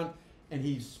flying around, and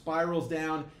he spirals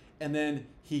down, and then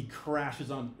he crashes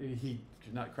on. He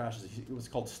not crashes. It was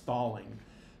called stalling.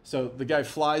 So the guy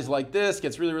flies like this,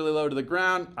 gets really, really low to the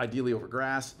ground, ideally over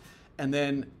grass, and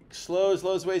then slows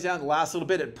ways down, the last little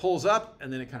bit, it pulls up,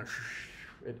 and then it kind of,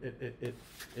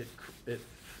 it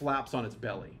flaps on its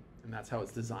belly, and that's how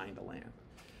it's designed to land.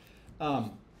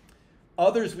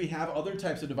 Others, we have other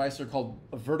types of devices are called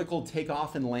a vertical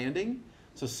takeoff and landing.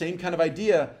 So same kind of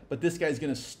idea, but this guy's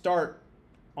going to start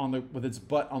with its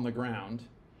butt on the ground,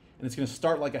 and it's going to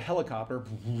start like a helicopter,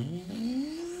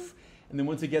 and then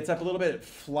once it gets up a little bit, it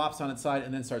flops on its side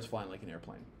and then starts flying like an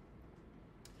airplane.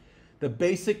 The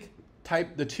basic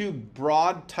type, the two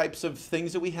broad types of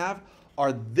things that we have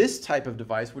are this type of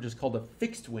device, which is called a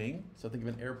fixed wing, so think of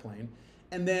an airplane,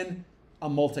 and then a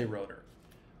multi-rotor,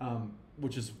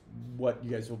 which is what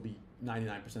you guys will be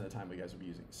 99% of the time you guys will be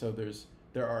using. So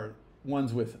there are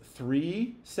ones with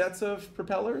 3 sets of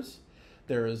propellers.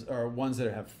 There are ones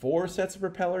that have 4 sets of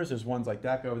propellers. There's ones like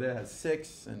that over there that has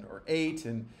 6 or 8,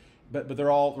 but they're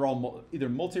all either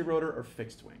multi-rotor or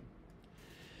fixed wing.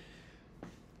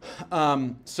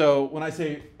 So when I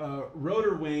say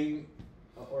rotor wing,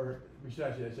 or I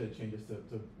should change this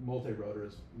to multi-rotor,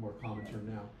 is a more common term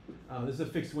now. This is a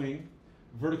fixed wing.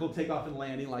 Vertical takeoff and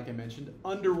landing, like I mentioned.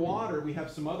 Underwater, we have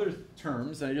some other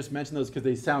terms, and I just mentioned those because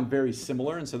they sound very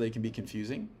similar, and so they can be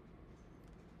confusing.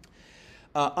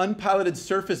 Unpiloted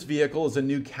surface vehicle is a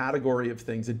new category of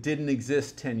things. It didn't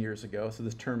exist 10 years ago, so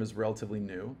this term is relatively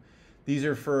new. These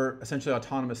are for essentially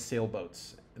autonomous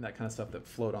sailboats and that kind of stuff that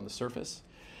float on the surface,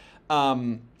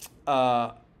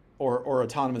 or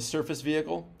autonomous surface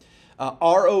vehicle.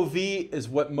 ROV is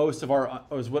what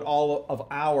all of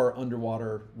our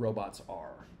underwater robots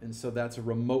are, and so that's a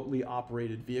remotely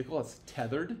operated vehicle. It's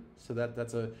tethered, so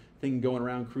that's a thing going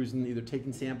around cruising, either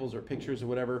taking samples or pictures or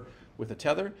whatever with a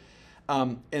tether.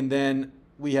 And then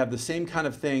we have the same kind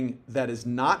of thing that is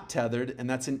not tethered, and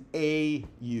that's an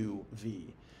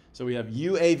AUV. So we have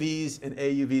UAVs and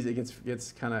AUVs. It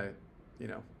gets kind of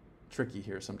tricky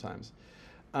here sometimes,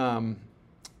 and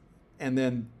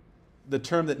then the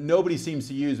term that nobody seems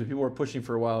to use, but people were pushing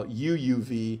for a while,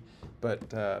 UUV,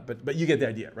 but you get the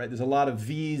idea, right? There's a lot of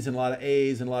V's and a lot of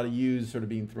A's and a lot of U's sort of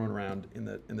being thrown around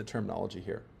in the terminology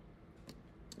here.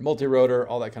 Multi-rotor,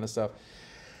 all that kind of stuff.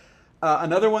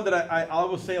 Another one that I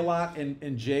will say a lot,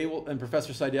 and Jay and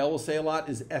Professor Seidel will say a lot,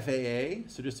 is FAA.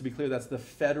 So just to be clear, that's the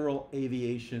Federal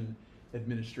Aviation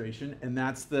Administration, and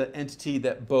that's the entity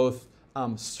that both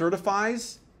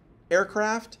certifies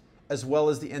aircraft as well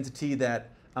as the entity that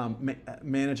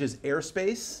manages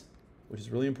airspace, which is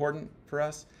really important for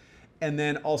us, and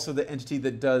then also the entity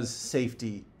that does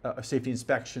safety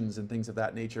inspections and things of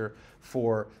that nature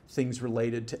for things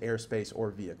related to airspace or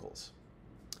vehicles.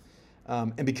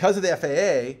 And because of the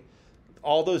FAA,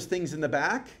 all those things in the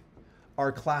back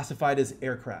are classified as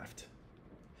aircraft.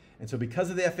 And so because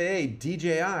of the FAA,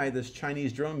 DJI, this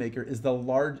Chinese drone maker, is the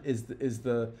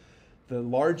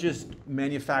largest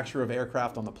manufacturer of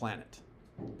aircraft on the planet,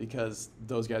 because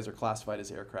those guys are classified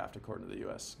as aircraft according to the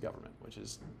US government, which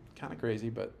is kind of crazy,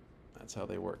 but that's how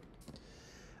they work.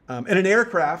 And an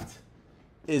aircraft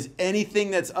is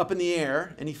anything that's up in the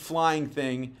air, any flying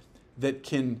thing that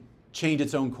can change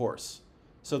its own course.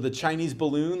 So the Chinese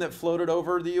balloon that floated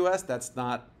over the US, that's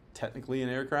not technically an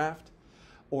aircraft.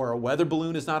 Or a weather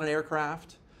balloon is not an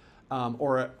aircraft.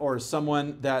 Or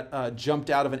someone that jumped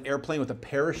out of an airplane with a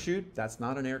parachute, that's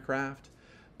not an aircraft.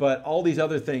 But all these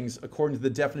other things, according to the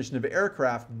definition of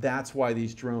aircraft, that's why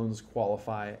these drones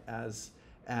qualify as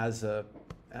an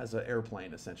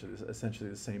airplane, essentially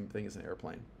the same thing as an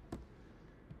airplane.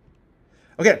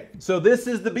 Okay, so this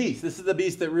is the beast. This is the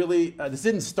beast that really, this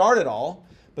didn't start it all,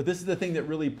 but this is the thing that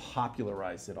really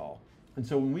popularized it all. And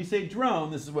so when we say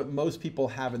drone, this is what most people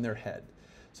have in their head.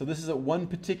 So this is one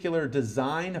particular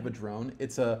design of a drone.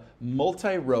 It's a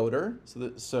multi-rotor.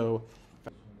 So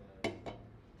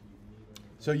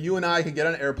you and I could get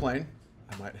on an airplane.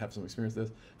 I might have some experience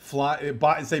with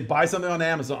this. Buy something on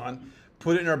Amazon,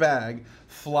 put it in our bag,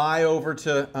 fly over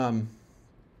to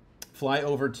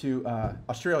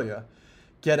Australia,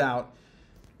 get out,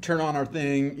 turn on our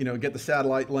thing, get the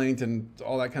satellite linked and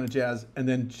all that kind of jazz, and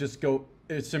then just go.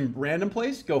 It's some random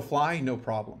place, go fly, no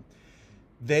problem.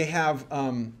 They have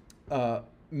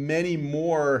many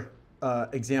more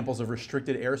examples of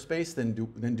restricted airspace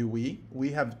than do we.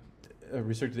 We have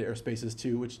restricted airspaces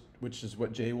too, which is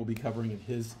what Jay will be covering in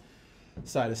his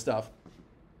side of stuff.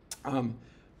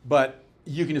 But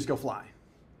you can just go fly.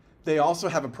 They also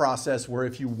have a process where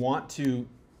if you want to,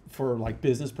 for like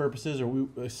business purposes, or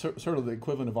sort of the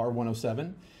equivalent of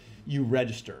R107, you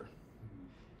register.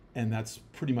 And that's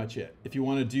pretty much it. If you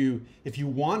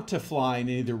want to fly in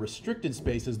any of the restricted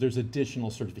spaces, there's additional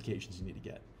certifications you need to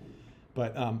get.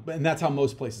 And that's how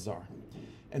most places are.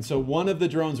 And so one of the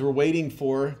drones we're waiting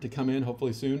for to come in,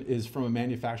 hopefully soon, is from a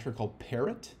manufacturer called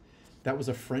Parrot. That was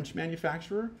a French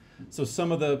manufacturer. So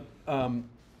some of the,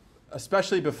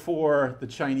 especially before the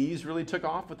Chinese really took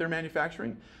off with their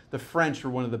manufacturing, the French were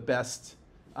one of the best.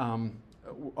 A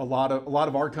lot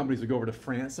of our companies would go over to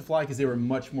France to fly because they were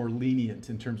much more lenient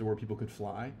in terms of where people could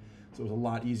fly. So it was a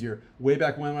lot easier. Way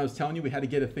back when I was telling you, we had to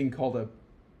get a thing called a,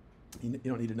 you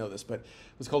don't need to know this, but it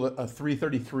was called a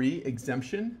 333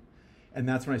 exemption. And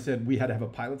that's when I said we had to have a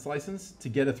pilot's license. To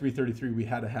get a 333, we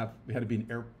had to be an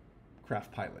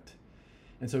aircraft pilot.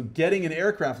 And so getting an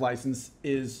aircraft license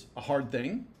is a hard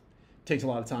thing. Takes a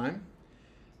lot of time.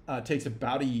 Takes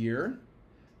about a year.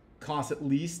 Costs at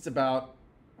least about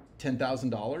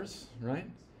 $10,000, right?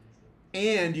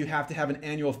 And you have to have an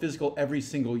annual physical every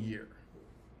single year.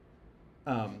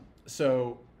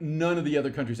 So none of the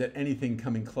other countries had anything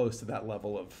coming close to that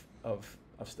level of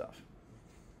stuff.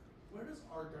 Where does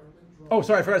our government draw? Oh,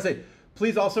 sorry, I forgot to say.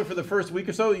 Please also for the first week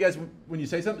or so, you guys, when you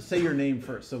say something, say your name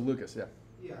first. So Lucas, yeah.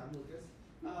 Yeah, I'm Lucas.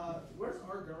 Where does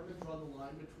our government draw the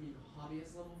line between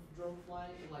hobbyist level drone flying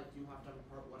and like you have to have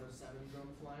a Part 107 drone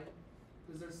flying?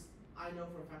 Because I know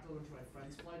for a fact I went to my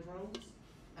friends fly drones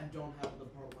and don't have the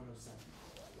Part 107.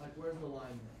 Like, where's the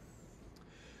line there?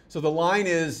 So the line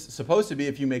is supposed to be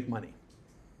if you make money.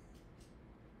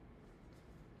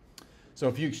 So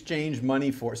if you exchange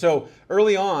money for, so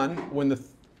early on when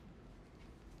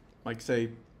like say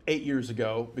 8 years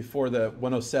ago, before the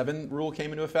 107 rule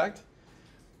came into effect,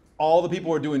 all the people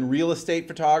who were doing real estate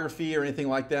photography or anything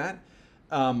like that,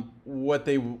 the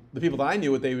people that I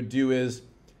knew, what they would do is,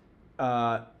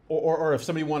 or if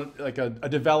somebody wanted, like a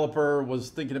developer was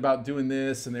thinking about doing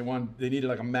this and they needed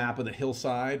like a map of the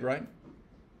hillside, right?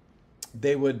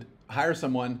 They would hire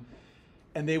someone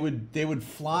and they would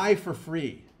fly for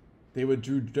free. They would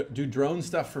do drone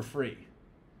stuff for free.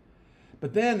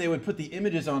 But then they would put the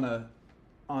images on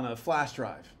a flash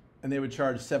drive and they would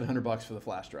charge $700 for the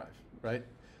flash drive, right?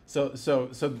 So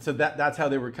that's how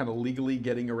they were kind of legally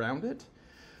getting around it.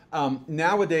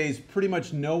 Nowadays, pretty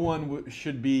much no one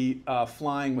should be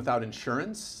flying without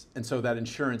insurance, and so that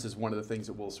insurance is one of the things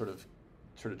that will sort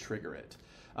of trigger it.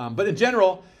 But in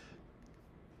general,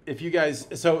 if you guys,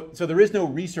 so there is no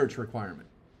research requirement.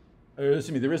 There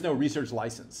is no research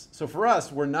license. So for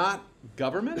us, we're not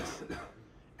government,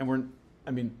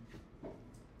 and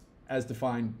as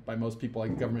defined by most people,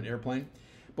 like a government airplane.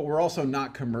 But we're also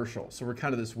not commercial, so we're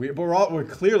kind of this weird. But we're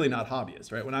clearly not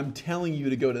hobbyists, right? When I'm telling you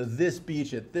to go to this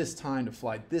beach at this time to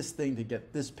fly this thing to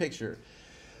get this picture,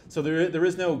 so there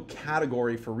is no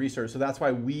category for research. So that's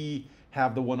why we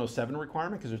have the 107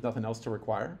 requirement, because there's nothing else to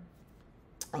require.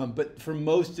 But for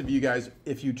most of you guys,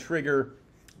 if you trigger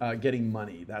getting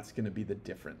money, that's going to be the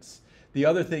difference. The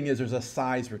other thing is there's a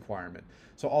size requirement.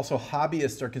 So also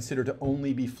hobbyists are considered to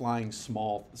only be flying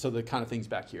small. So the kind of things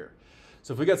back here.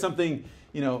 So if we got something,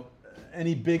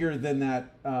 any bigger than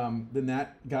that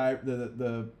guy,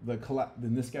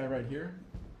 than this guy right here,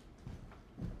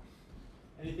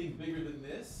 anything bigger than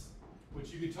this,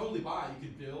 which you could totally buy, you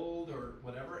could build or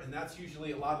whatever, and that's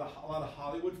usually a lot of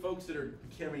Hollywood folks that are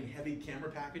carrying heavy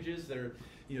camera packages that are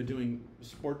doing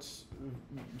sports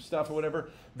stuff or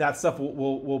whatever. That stuff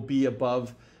will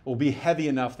be heavy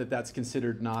enough that that's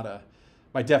considered not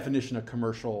by definition a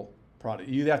commercial product.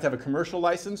 You either have to have a commercial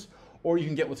license, or you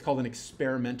can get what's called an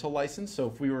experimental license. So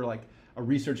if we were like a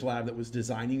research lab that was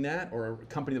designing that, or a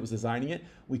company that was designing it,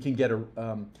 we can get a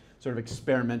sort of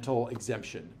experimental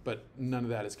exemption, but none of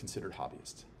that is considered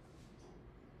hobbyist.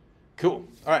 Cool,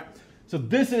 all right. So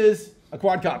this is a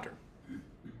quadcopter.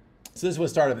 So this is what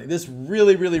started everything. This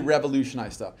really, really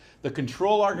revolutionized stuff. The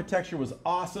control architecture was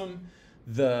awesome.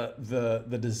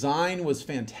 The design was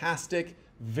fantastic,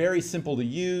 very simple to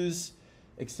use,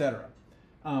 etc.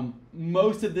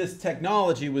 Most of this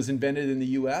technology was invented in the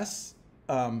U.S.,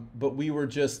 but we were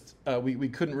just we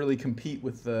couldn't really compete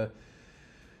with the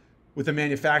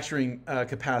manufacturing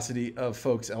capacity of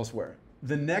folks elsewhere.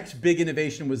 The next big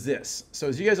innovation was this. So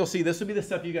as you guys will see, this will be the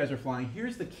stuff you guys are flying.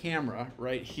 Here's the camera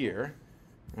right here.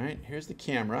 Right, here's the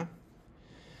camera.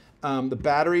 The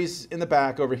batteries in the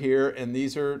back over here, and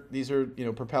these are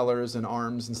propellers and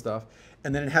arms and stuff.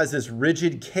 And then it has this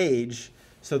rigid cage,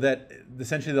 so that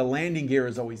essentially the landing gear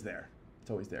is always there.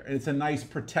 It's always there, and it's a nice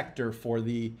protector for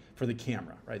the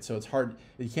camera, right? So it's hard.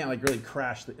 You can't like really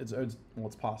crash.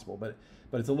 It's possible, but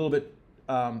it's a little bit.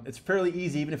 It's fairly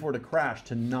easy, even if it were to crash,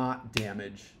 to not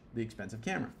damage the expensive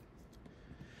camera.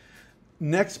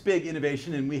 Next big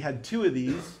innovation, and we had two of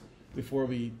these before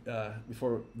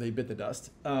they bit the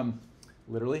dust,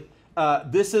 literally.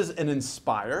 This is an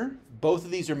Inspire. Both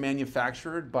of these are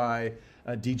manufactured by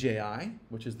DJI,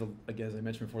 which is again, as I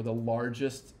mentioned before, the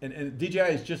largest, and DJI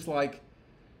is just like,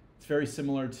 it's very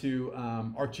similar to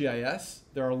ArcGIS.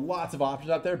 There are lots of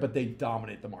options out there, but they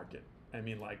dominate the market. I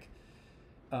mean, like,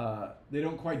 they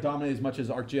don't quite dominate as much as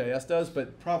ArcGIS does,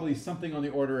 but probably something on the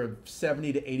order of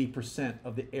 70 to 80%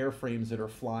 of the airframes that are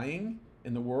flying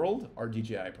in the world are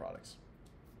DJI products.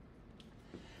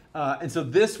 And so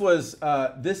this was,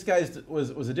 this guy's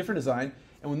was a different design.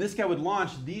 And when this guy would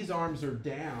launch, these arms are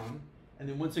down, and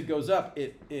then once it goes up,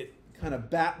 it kind of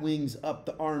bat wings up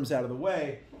the arms out of the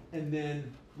way, and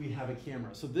then we have a camera.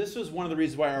 So this was one of the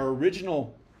reasons why our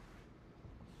original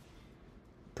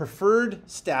preferred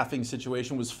staffing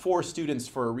situation was 4 students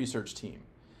for a research team.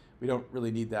 We don't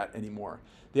really need that anymore.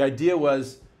 The idea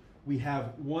was we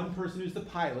have one person who's the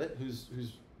pilot, who's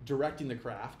directing the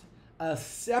craft, a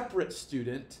separate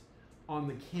student on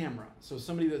the camera. So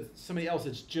somebody else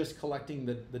that's just collecting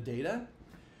the data.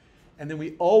 And then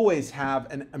we always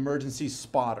have an emergency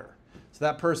spotter. So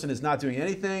that person is not doing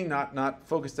anything, not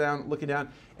focused down, looking down,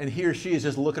 and he or she is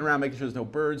just looking around, making sure there's no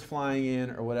birds flying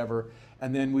in or whatever.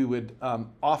 And then we would,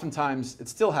 oftentimes, it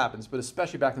still happens, but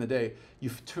especially back in the day,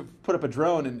 you put up a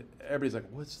drone and everybody's like,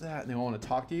 what's that? And they all want to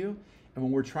talk to you. And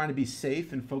when we're trying to be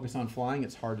safe and focus on flying,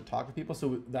 it's hard to talk to people.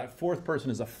 So that 4th person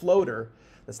is a floater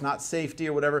that's not safety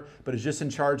or whatever, but is just in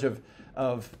charge of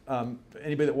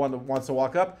anybody that wants to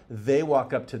walk up. They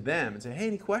walk up to them and say, hey,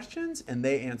 any questions? And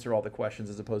they answer all the questions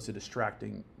as opposed to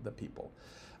distracting the people.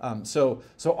 So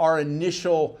our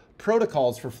initial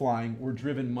protocols for flying were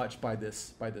driven much by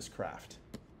this craft.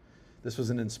 This was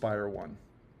an Inspire 1.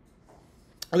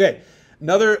 Okay,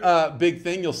 another big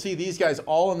thing, you'll see these guys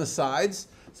all on the sides.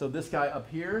 So this guy up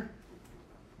here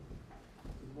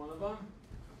is one of them.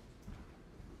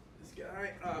 This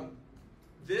guy.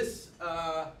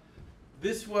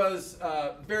 This was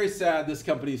very sad. This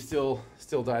company still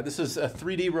died. This is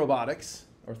 3D Robotics,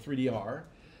 or 3DR.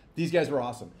 These guys were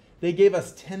awesome. They gave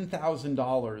us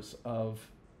 $10,000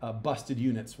 of busted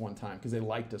units one time because they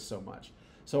liked us so much.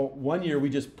 So one year we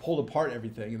just pulled apart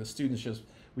everything, and the students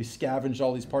we scavenged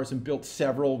all these parts and built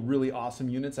several really awesome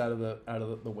units out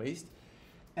of the waste.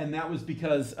 And that was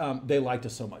because they liked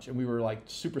us so much, and we were like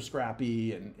super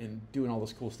scrappy and doing all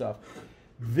this cool stuff.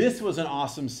 This was an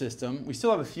awesome system. We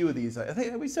still have a few of these. I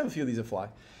think we still have a few of these that fly.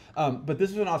 But this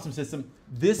was an awesome system.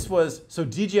 So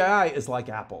DJI is like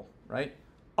Apple, right?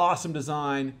 Awesome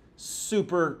design,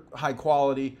 super high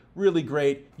quality, really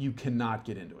great. You cannot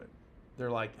get into it.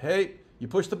 They're like, hey, you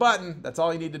push the button, that's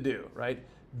all you need to do, right?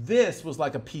 This was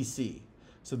like a PC.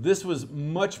 So this was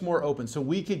much more open. So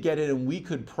we could get in and we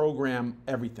could program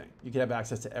everything. You could have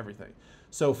access to everything.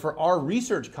 So for our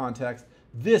research context,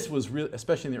 this was really,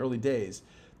 especially in the early days,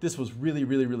 this was really,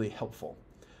 really, really helpful.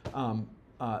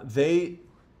 They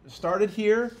started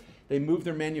here. They moved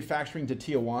their manufacturing to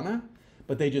Tijuana,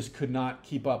 but they just could not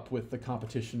keep up with the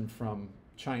competition from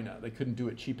China. They couldn't do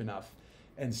it cheap enough.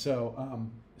 And so,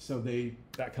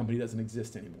 that company doesn't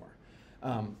exist anymore.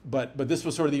 But this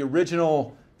was sort of the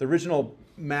original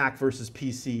Mac versus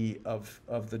PC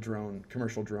of the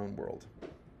commercial drone world.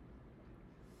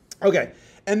 Okay,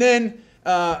 and then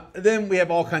we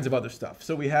have all kinds of other stuff.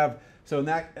 So in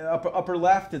that upper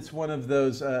left, it's one of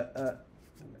those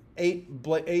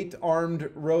 8 armed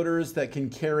rotors that can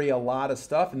carry a lot of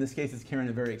stuff. In this case, it's carrying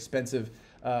a very expensive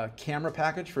camera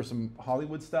package for some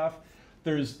Hollywood stuff.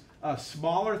 There's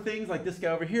smaller things like this guy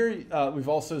over here. We've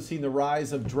also seen the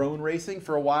rise of drone racing.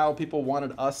 For a while, people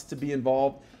wanted us to be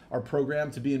involved, our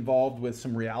program to be involved with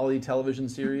some reality television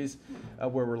series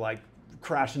where we're like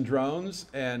crashing drones.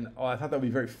 And I thought that would be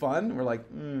very fun. We're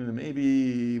like,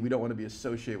 maybe we don't want to be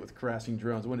associated with crashing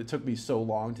drones when it took me so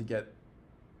long to get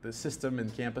the system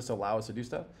and campus to allow us to do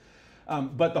stuff.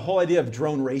 But the whole idea of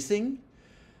drone racing,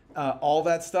 all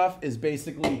that stuff is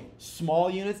basically small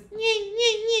units,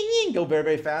 go very,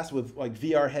 very fast with like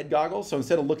VR head goggles. So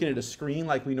instead of looking at a screen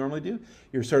like we normally do,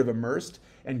 you're sort of immersed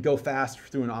and go fast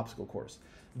through an obstacle course.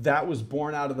 That was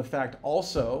born out of the fact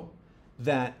also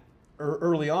that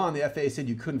early on the FAA said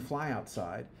you couldn't fly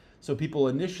outside. So people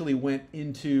initially went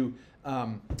into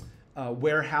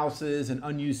warehouses and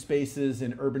unused spaces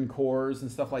and urban cores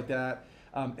and stuff like that.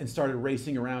 And started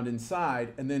racing around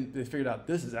inside, and then they figured out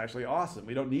this is actually awesome.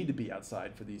 We don't need to be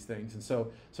outside for these things, and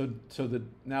so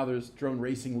now there's Drone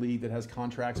Racing League that has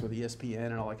contracts with ESPN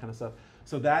and all that kind of stuff.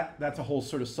 So that's a whole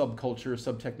sort of subculture,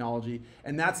 sub-technology,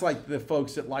 and that's like the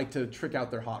folks that like to trick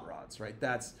out their hot rods, right?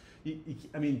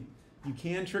 I mean, you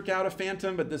can trick out a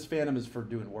Phantom, but this Phantom is for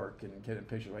doing work and getting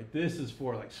pictures, right? This is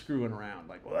for like screwing around,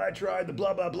 like, well, I tried the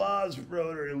blah blah blahs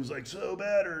rotor, it was like so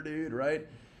better, dude, right?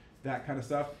 That kind of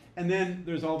stuff. And then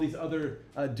there's all these other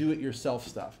do-it-yourself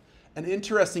stuff. an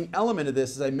interesting element of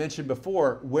this, as I mentioned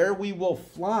before, where we will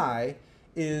fly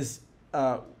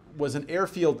was an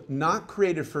airfield not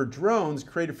created for drones,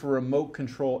 created for remote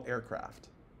control aircraft.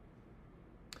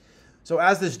 So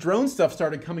as this drone stuff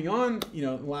started coming on, in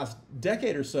the last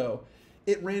decade or so,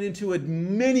 it ran into a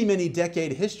many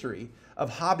decade history of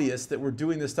hobbyists that were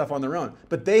doing this stuff on their own,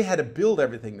 but they had to build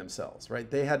everything themselves, right?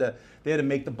 They had to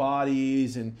make the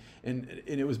bodies, and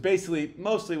it was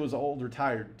mostly was old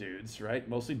retired dudes, right?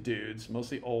 Mostly dudes,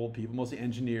 mostly old people, mostly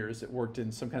engineers that worked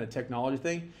in some kind of technology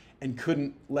thing and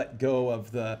couldn't let go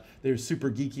of they were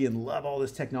super geeky and love all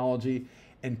this technology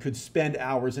and could spend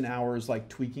hours and hours like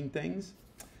tweaking things.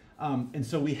 And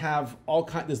so we have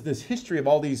this history of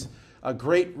all these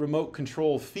great remote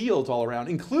control fields all around,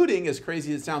 including, as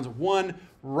crazy as it sounds, one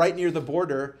right near the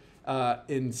border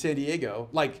in San Diego.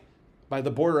 Like, by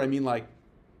the border, I mean like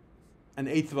an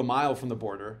eighth of a mile from the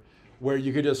border, where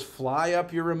you could just fly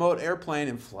up your remote airplane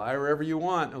and fly wherever you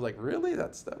want. I was like, really?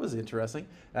 That was interesting.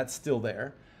 That's still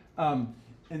there.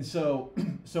 And so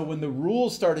when the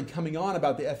rules started coming on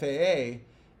about the FAA,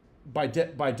 by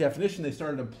definition, they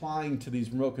started applying to these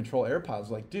remote control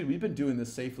AirPods. Like, dude, we've been doing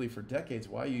this safely for decades.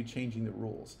 Why are you changing the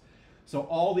rules? So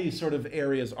all these sort of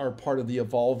areas are part of the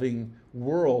evolving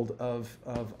world of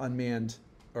unmanned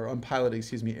or unpiloted,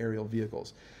 aerial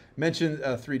vehicles. Mentioned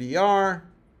 3DR.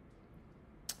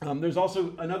 There's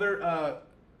also another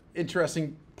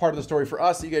interesting part of the story for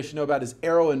us that you guys should know about is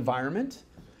AeroVironment.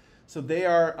 So they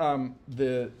are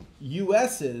the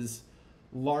U.S.'s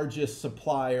largest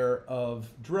supplier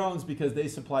of drones because they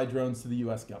supply drones to the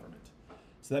U.S. government.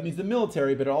 So that means the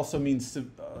military, but it also means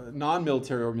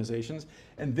non-military organizations.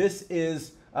 And this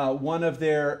is one of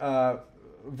their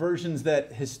versions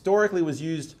that historically was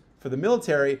used for the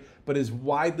military, but is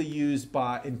widely used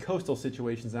in coastal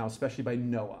situations now, especially by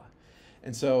NOAA.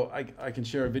 And so I can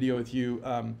share a video with you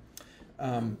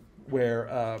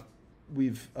where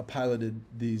we've piloted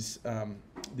these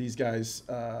guys,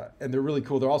 and they're really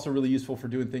cool. They're also really useful for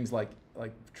doing things like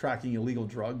tracking illegal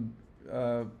drug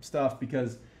stuff,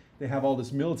 because they have all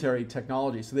this military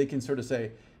technology. So they can sort of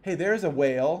say, hey, there's a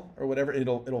whale or whatever.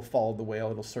 It'll follow the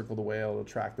whale. It'll circle the whale. It'll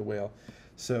track the whale.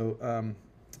 So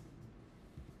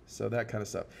so that kind of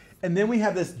stuff. And then we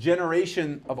have this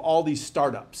generation of all these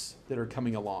startups that are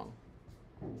coming along.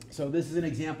 So this is an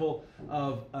example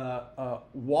of a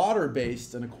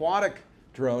water-based, an aquatic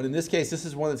drone. In this case, this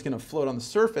is one that's going to float on the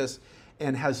surface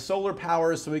and has solar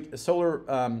power, solar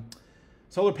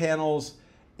panels,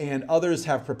 and others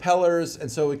have propellers,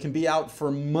 and so it can be out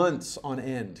for months on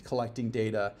end collecting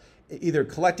data, either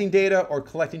collecting data or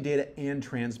collecting data and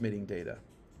transmitting data.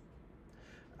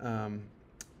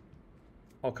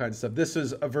 All kinds of stuff. This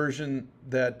is a version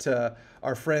that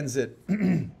our friends at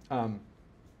Blue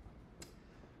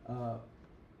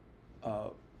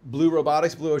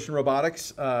Ocean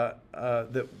Robotics,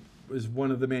 that was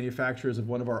one of the manufacturers of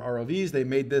one of our ROVs. They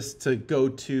made this to go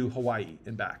to Hawaii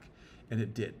and back, and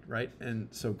it did, right? And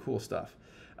so cool stuff.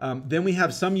 Then we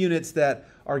have some units that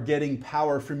are getting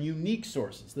power from unique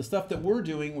sources. The stuff that we're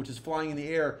doing, which is flying in the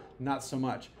air, not so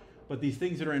much. But these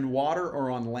things that are in water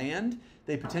or on land,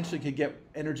 they potentially could get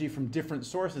energy from different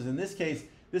sources. In this case,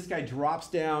 this guy drops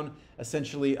down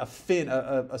essentially a fin,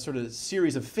 a sort of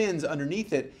series of fins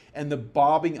underneath it, and the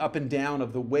bobbing up and down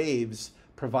of the waves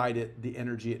provide it the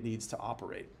energy it needs to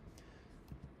operate.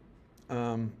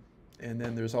 And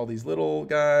then there's all these little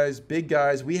guys, big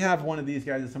guys. We have one of these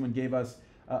guys that someone gave us,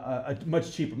 a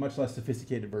much cheaper, much less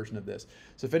sophisticated version of this.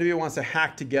 So if anybody wants to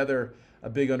hack together a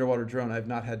big underwater drone, I've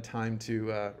not had time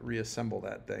to reassemble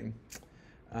that thing.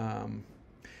 And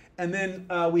then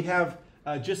we have,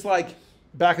 just like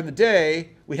back in the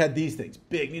day, we had these things.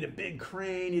 Need a big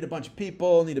crane, need a bunch of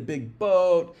people, need a big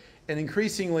boat. And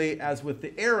increasingly, as with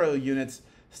the aero units,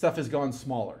 stuff has gone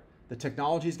smaller. The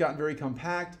technology's gotten very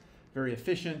compact, very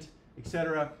efficient,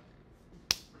 etc.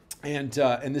 And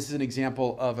this is an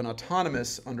example of an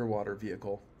autonomous underwater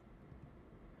vehicle.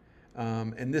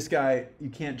 And this guy, you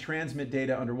can't transmit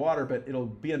data underwater, but it'll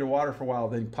be underwater for a while,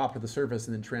 then pop to the surface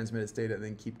and then transmit its data and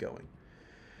then keep going.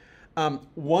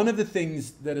 One of the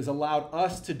things that has allowed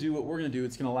us to do what we're going to do,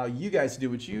 it's going to allow you guys to do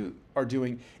what you are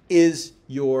doing, is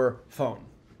your phone,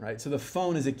 right? So the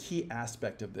phone is a key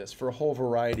aspect of this for a whole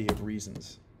variety of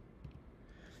reasons.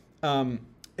 And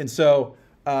so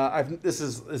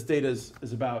this data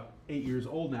is about 8 years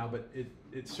old now, but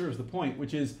it serves the point,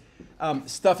 which is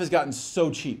stuff has gotten so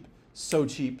cheap,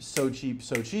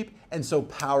 and so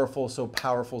powerful,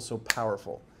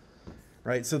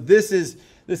 right? So this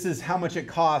is how much it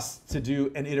costs to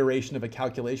do an iteration of a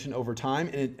calculation over time,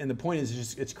 and the point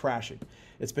is it's crashing.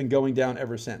 It's been going down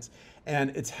ever since,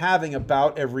 and it's halving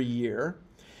about every year.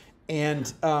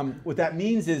 And what that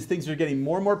means is things are getting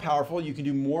more and more powerful. You can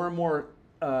do more and more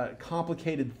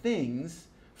complicated things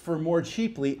for more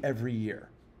cheaply every year.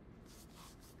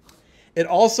 It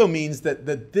also means that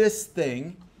this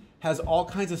thing has all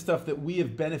kinds of stuff that we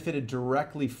have benefited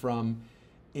directly from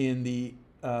in the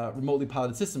remotely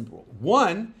piloted system world.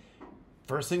 One,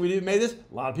 first thing we did made this,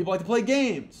 a lot of people like to play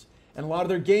games. And a lot of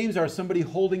their games are somebody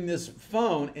holding this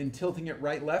phone and tilting it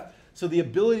right, left. So the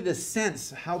ability to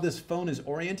sense how this phone is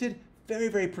oriented very,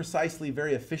 very precisely,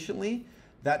 very efficiently,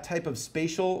 that type of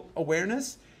spatial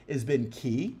awareness has been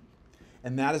key.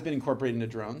 And that has been incorporated into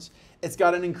drones. It's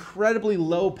got an incredibly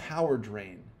low power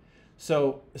drain.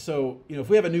 So if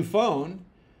we have a new phone,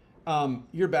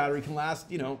 your battery can last,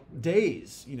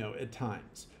 days, at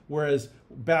times. Whereas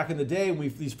back in the day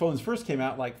when these phones first came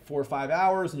out, like 4 or 5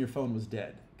 hours and your phone was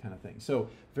dead, kind of thing. So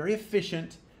very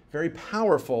efficient, very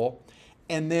powerful,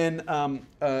 and then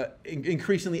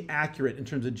increasingly accurate in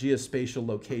terms of geospatial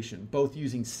location, both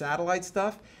using satellite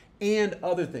stuff and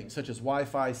other things such as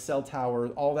Wi-Fi, cell tower,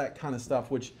 all that kind of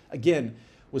stuff, which again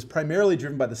was primarily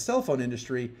driven by the cell phone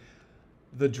industry.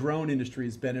 The drone industry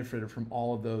has benefited from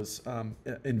all of those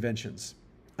inventions.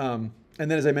 And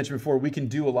then, as I mentioned before, we can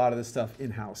do a lot of this stuff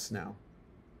in-house now.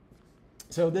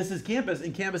 So this is Campus,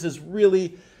 and Campus is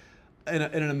really,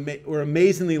 we're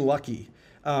amazingly lucky.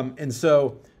 One,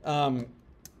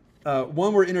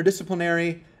 we're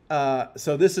interdisciplinary.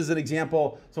 So this is an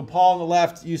example. So Paul on the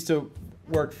left used to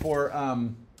work for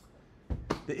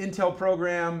the Intel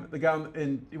program. The guy,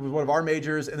 and it was one of our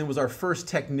majors, and then was our first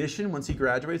technician once he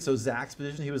graduated. So Zach's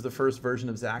position, he was the first version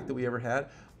of Zach that we ever had.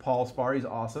 Paul Spar, he's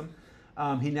awesome.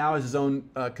 He now has his own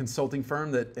consulting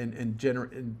firm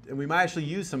and we might actually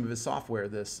use some of his software.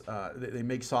 They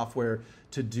make software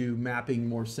to do mapping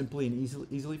more simply and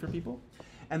easily for people.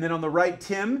 And then on the right,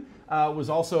 Tim was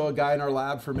also a guy in our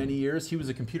lab for many years. He was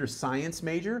a computer science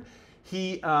major.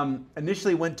 He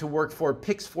initially went to work for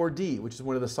Pix4D, which is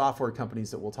one of the software companies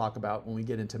that we'll talk about when we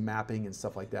get into mapping and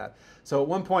stuff like that. So at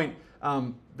one point,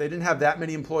 they didn't have that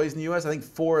many employees in the US. I think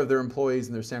 4 of their employees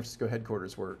in their San Francisco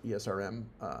headquarters were ESRM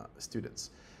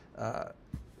students. It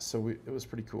was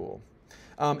pretty cool.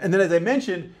 And then, as I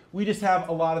mentioned, we just have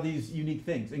a lot of these unique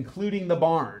things, including the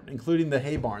barn, including the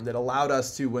hay barn, that allowed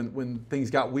us to, when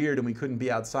things got weird and we couldn't be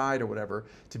outside or whatever,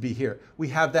 to be here. We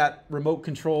have that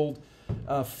remote-controlled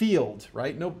field,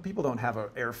 right? No, people don't have an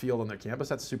airfield on their campus.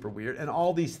 That's super weird. And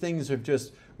all these things have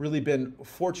just really been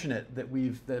fortunate that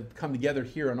that come together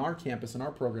here on our campus and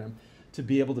our program to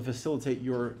be able to facilitate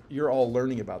your all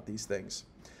learning about these things.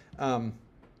 One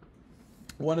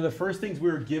of the first things we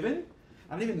were given,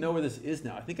 I don't even know where this is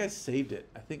now. I think I saved it.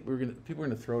 I think people were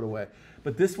gonna throw it away.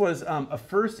 But this was a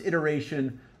first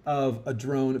iteration of a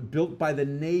drone built by the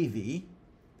Navy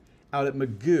out at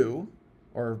Magoo,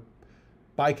 or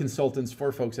by consultants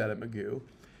for folks out at Magoo.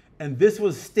 And this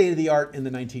was state of the art in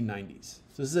the 1990s.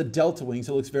 So this is a Delta Wing,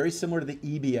 so it looks very similar to the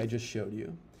EB I just showed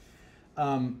you.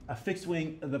 A fixed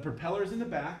wing, the propellers in the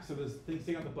back, so those things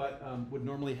sitting on the butt would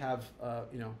normally have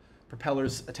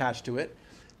propellers attached to it.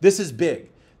 This is big.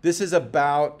 This is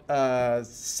about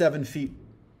 7 feet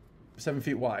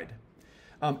wide.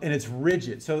 And it's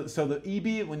rigid. So the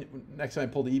EB, next time I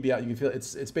pull the EB out, you can feel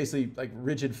it's basically like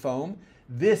rigid foam.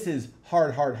 This is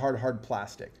hard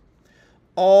plastic.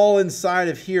 All inside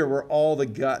of here were all the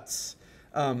guts.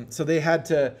 So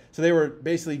they were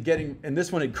basically getting, and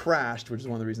this one had crashed, which is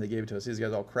one of the reasons they gave it to us. These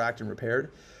guys all cracked and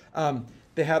repaired.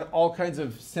 They had all kinds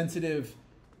of sensitive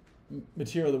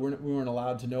material that we weren't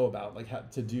allowed to know about, like how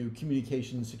to do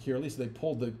communication securely. So they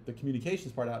pulled the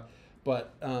communications part out.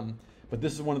 But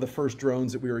this is one of the first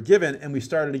drones that we were given, and we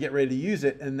started to get ready to use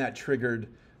it, and that triggered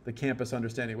the campus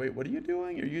understanding. Wait, what are you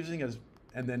doing? You're using as,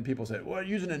 and then people said, well, you're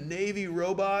using a Navy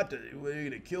robot, you're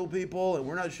gonna kill people,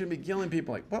 and shouldn't be killing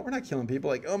people. Like, what? We're not killing people.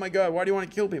 Like, oh my God, why do you want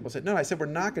to kill people? I said, no, I said we're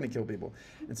not gonna kill people.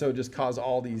 And so it just caused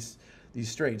all these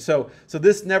strains. So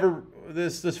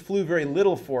this flew very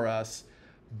little for us,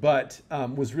 but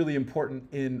was really important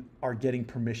in our getting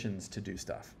permissions to do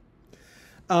stuff.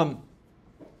 Has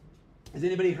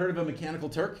anybody heard of a Mechanical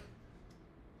Turk?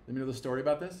 Let me know the story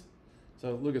about this.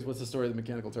 So Lucas, what's the story of the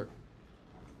Mechanical Turk?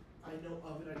 I know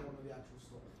of it, I don't know the actual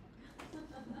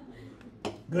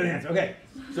story. Good answer. Okay.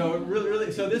 So really,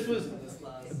 so this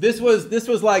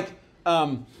was like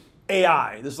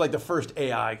AI. This is like the first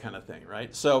AI kind of thing,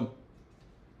 right? So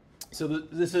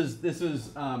this is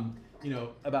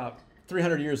about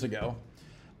 300 years ago.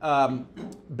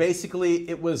 Basically,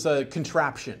 it was a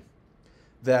contraption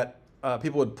that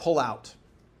people would pull out,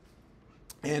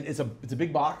 and it's a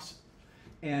big box,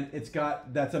 and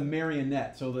that's a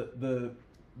marionette. So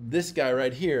this guy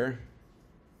right here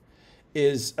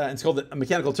is, and it's called a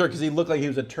Mechanical Turk because he looked like he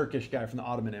was a Turkish guy from the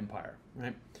Ottoman Empire,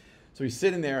 right? So he's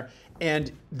sitting there,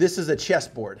 and this is a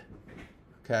chessboard,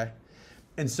 okay?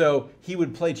 And so he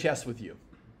would play chess with you.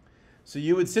 So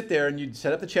you would sit there and you'd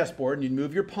set up the chessboard and you'd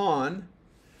move your pawn,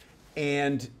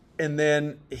 and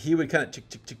then he would kind of tick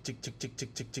tick tick tick tick tick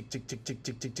tick tick tick tick tick tick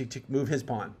tick tick tick tick move his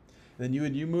pawn. And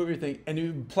then you move your thing, and you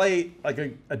would play like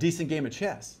a decent game of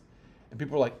chess. And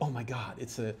people were like, "Oh my God,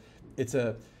 it's a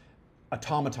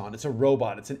automaton, it's a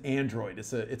robot, it's an android,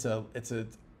 it's a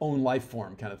own life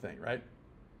form kind of thing, right?"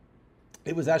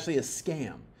 It was actually a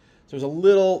scam. So there's a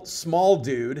little small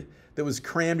dude that was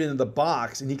crammed into the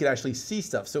box, and he could actually see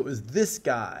stuff. So it was this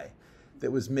guy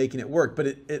that was making it work. But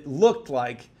it looked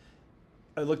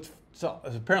so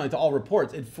apparently to all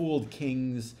reports, it fooled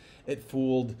kings, it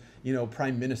fooled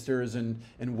prime ministers and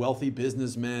wealthy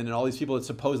businessmen and all these people that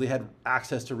supposedly had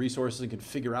access to resources and could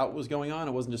figure out what was going on.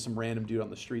 It wasn't just some random dude on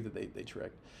the street that they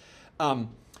tricked.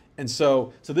 And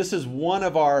so this is one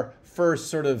of our first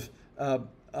sort of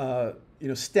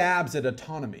stabs at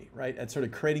autonomy, right? At sort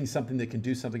of creating something that can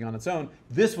do something on its own.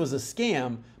 This was a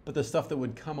scam, but the stuff that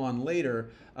would come on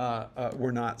later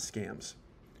were not scams.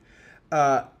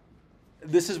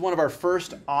 This is one of our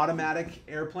first automatic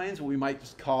airplanes, what we might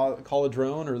just call a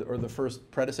drone, or the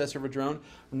first predecessor of a drone,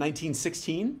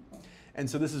 1916. And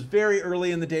so this is very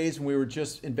early in the days when we were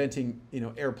just inventing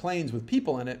airplanes with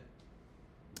people in it.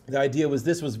 The idea was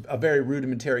this was a very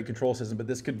rudimentary control system, but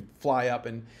this could fly up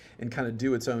and kind of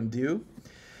do its own do.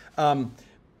 A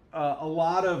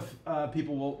lot of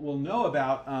people will know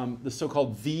about the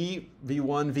so-called V1,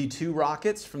 V2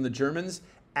 rockets from the Germans.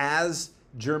 As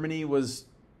Germany was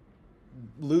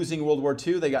losing World War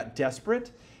II, they got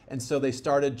desperate, and so they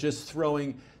started just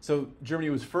throwing. So Germany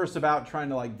was first about trying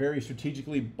to very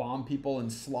strategically bomb people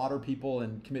and slaughter people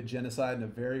and commit genocide in a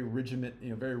very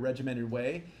regimented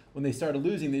way. When they started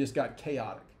losing, they just got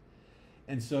chaotic,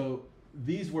 and so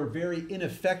these were very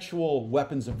ineffectual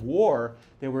weapons of war.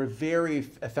 They were very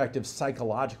effective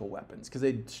psychological weapons because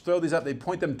they'd throw these up, they'd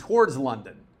point them towards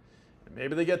London.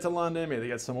 Maybe they get to London, maybe they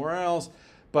get somewhere else.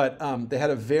 But they had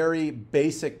a very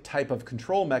basic type of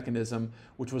control mechanism,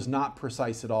 which was not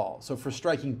precise at all. So for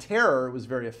striking terror, it was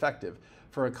very effective.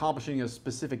 For accomplishing a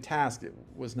specific task, it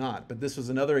was not. But this was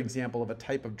another example of a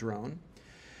type of drone.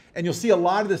 And you'll see a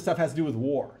lot of this stuff has to do with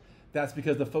war. That's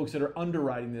because the folks that are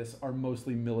underwriting this are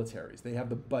mostly militaries. They have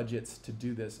the budgets to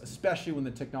do this, especially when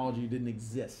the technology didn't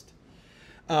exist.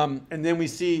 And then we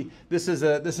see, this is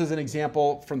an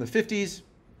example from the 50s,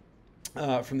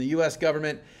 from the US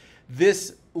government.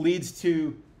 This leads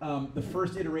to the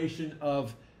first iteration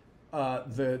of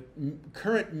the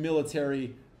current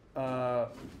military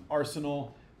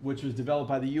arsenal, which was developed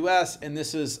by the US. And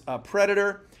this is a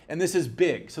Predator, and this is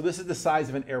big. So this is the size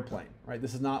of an airplane, right?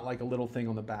 This is not like a little thing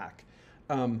on the back.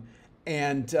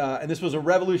 And this was a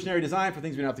revolutionary design for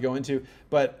things we don't have to go into.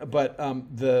 But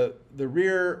the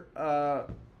rear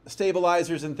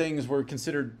stabilizers and things were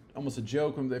considered almost a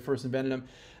joke when they first invented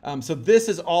them. So this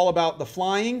is all about the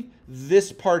flying.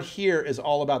 This part here is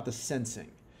all about the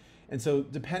sensing. And so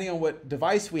depending on what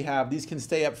device we have, these can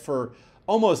stay up for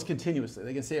almost continuously.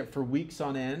 They can stay up for weeks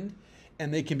on end,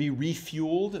 and they can be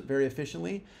refueled very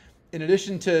efficiently. In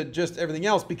addition to just everything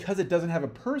else, because it doesn't have a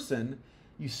person,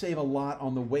 you save a lot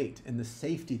on the weight and the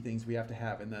safety things we have to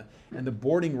have, and the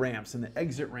boarding ramps and the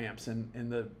exit ramps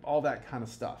and all that kind of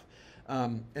stuff.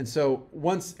 So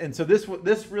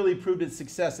this really proved its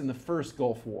success in the first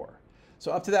Gulf War.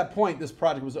 So up to that point, this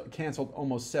project was canceled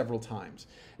almost several times,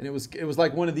 and it was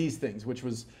like one of these things, which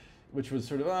was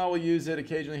sort of, oh, we'll use it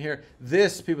occasionally here.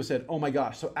 This, people said, oh my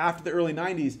gosh. So after the early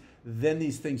 90s, then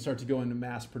these things start to go into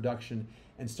mass production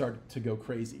and start to go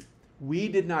crazy. We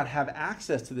did not have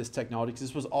access to this technology because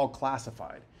this was all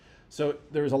classified. So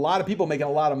there was a lot of people making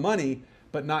a lot of money,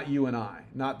 but not you and I,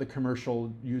 not the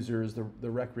commercial users, the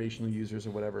recreational users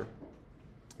or whatever.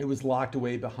 It was locked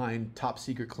away behind top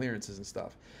secret clearances and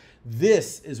stuff.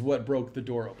 This is what broke the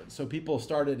door open. So people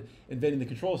started inventing the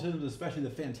control systems, especially the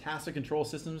fantastic control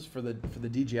systems for the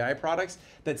DJI products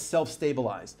that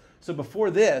self-stabilized. So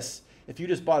before this, if you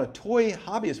just bought a toy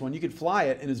hobbyist one, you could fly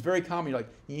it, and it's very common. You're like,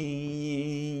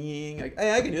 hey,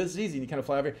 I can do this. It's easy. And you kind of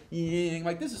fly over here,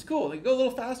 like, this is cool. Like, go a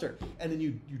little faster. And then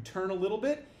you turn a little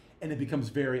bit, and it becomes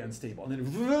very unstable. And then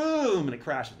boom, and it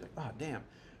crashes. You're like, oh, damn,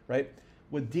 right?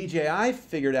 What DJI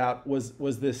figured out was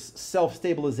this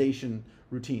self-stabilization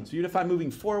routine. So even if I'm moving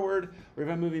forward or if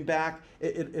I'm moving back,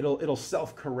 it'll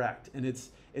self-correct. And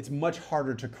it's much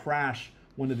harder to crash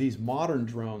one of these modern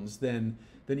drones than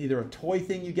either a toy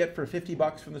thing you get for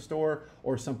 $50 from the store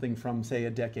or something from, say, a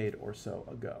decade or so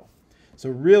ago. So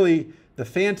really, the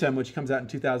Phantom, which comes out in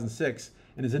 2006,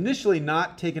 and is initially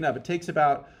not taken up. It takes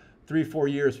about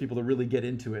 3-4 years for people to really get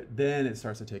into it. Then it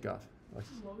starts to take off. What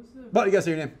was the? But you gotta say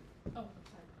your name. Oh, sorry.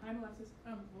 I'm Alexis.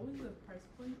 What was the price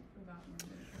point for that one?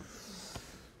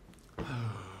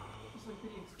 Just like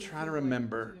pretty exclusive, Trying to like,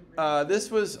 remember. to the original?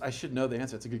 This was, I should know the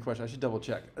answer. It's a good question. I should double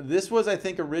check. This was, I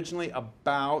think, originally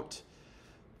about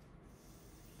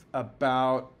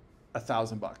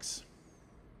 $1,000.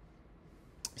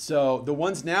 So the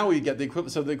ones now we get the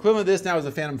equivalent. So the equivalent of this now is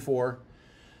a Phantom 4,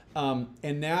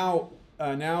 and now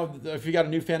if you got a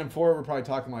new Phantom 4, we're probably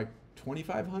talking like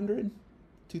 2,500,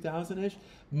 2,000 ish.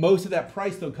 Most of that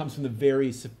price though comes from the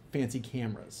very fancy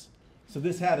cameras. So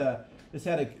this had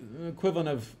an equivalent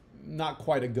of not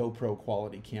quite a GoPro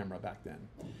quality camera back then.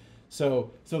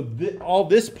 So all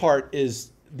this part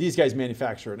is these guys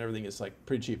manufacture and everything is like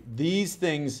pretty cheap. These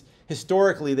things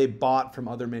historically they bought from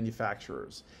other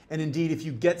manufacturers. And indeed, if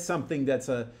you get something that's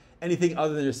anything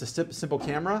other than just a simple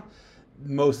camera,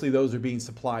 mostly those are being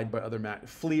supplied by other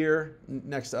FLIR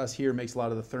next to us here makes a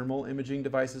lot of the thermal imaging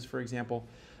devices, for example.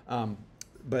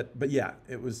 But yeah,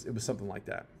 it was something like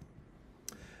that.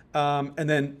 And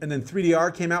then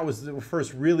 3DR came out, was the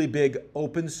first really big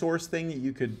open source thing that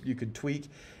you could tweak.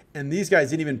 And these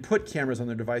guys didn't even put cameras on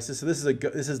their devices. So this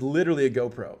is literally a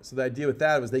GoPro. So the idea with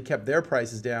that was they kept their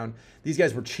prices down. These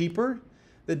guys were cheaper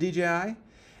than DJI,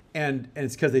 and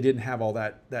it's because they didn't have all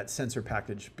that sensor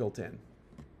package built in.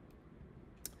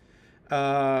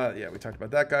 Yeah, we talked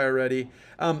about that guy already.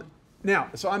 Now,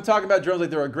 so I'm talking about drones like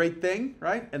they're a great thing,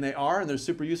 right? And they are, and they're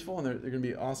super useful, and they're going to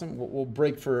be awesome. We'll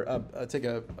break for take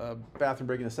a bathroom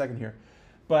break in a second here,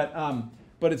 but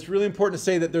it's really important to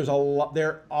say that there's a lot.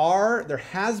 There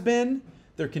has been,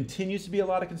 there continues to be a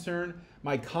lot of concern.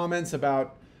 My comments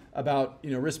about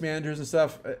risk managers and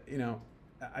stuff,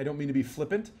 I don't mean to be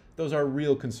flippant. Those are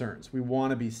real concerns. We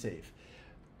want to be safe.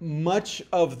 Much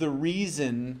of the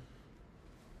reason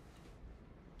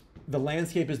the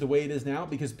landscape is the way it is now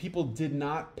because people did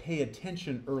not pay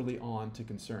attention early on to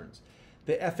concerns.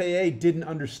 The FAA didn't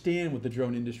understand what the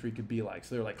drone industry could be like.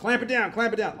 So they're like, clamp it down,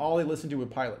 clamp it down. All they listened to were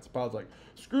pilots. Pilots like,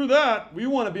 screw that. We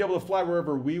want to be able to fly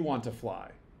wherever we want to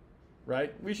fly,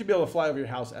 right? We should be able to fly over your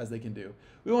house as they can do.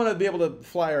 We want to be able to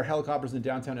fly our helicopters in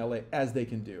downtown LA as they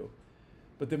can do.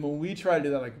 But then when we try to do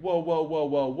that, like, whoa, whoa, whoa,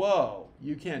 whoa, whoa,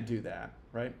 you can't do that,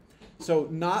 right? So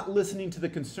not listening to the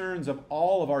concerns of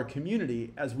all of our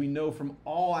community, as we know from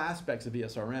all aspects of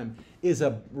ESRM, is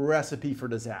a recipe for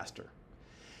disaster.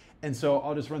 And so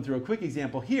I'll just run through a quick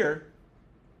example here.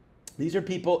 These are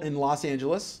people in Los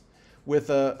Angeles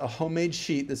with a homemade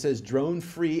sheet that says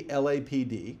drone-free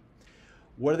LAPD.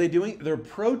 What are they doing? They're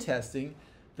protesting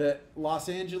that Los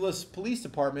Angeles Police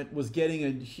Department was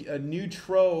getting a new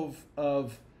trove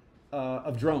of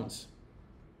drones.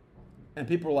 And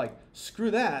people were like, screw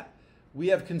that. We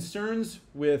have concerns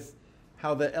with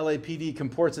how the LAPD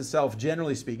comports itself,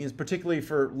 generally speaking, particularly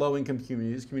for low-income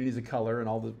communities of color, and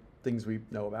all the things we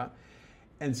know about.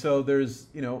 And so there's,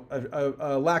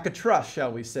 a lack of trust, shall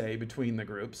we say, between the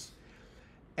groups.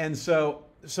 And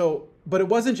but it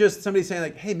wasn't just somebody saying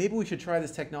like, hey, maybe we should try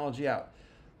this technology out.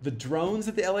 The drones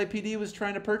that the LAPD was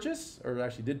trying to purchase, or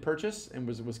actually did purchase, and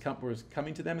was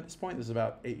coming to them at this point, this is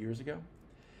about 8 years ago,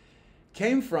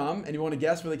 came from, and you want to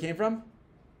guess where they came from?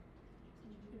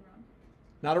 Iran.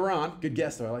 Not Iran. Good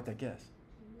guess, though. I like that guess.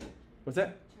 What's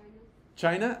that?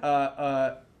 China.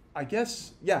 China? I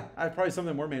guess, yeah. Probably some of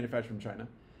them were manufactured from China.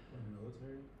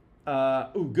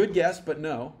 Military? Good guess, but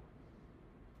no.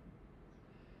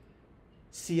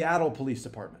 Seattle Police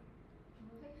Department.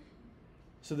 Okay.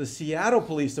 So the Seattle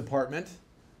Police Department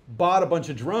bought a bunch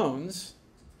of drones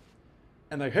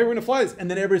and like, hey, we're going to fly this.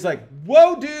 And then everybody's like,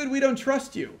 whoa, dude, we don't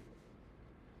trust you.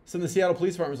 So then the Seattle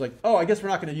Police Department was like, oh, I guess we're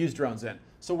not going to use drones then.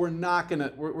 So we're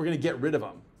going to get rid of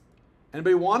them.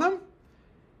 Anybody want them?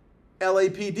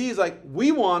 LAPD is like,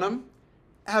 we want them,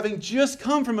 having just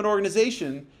come from an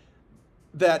organization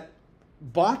that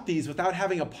bought these without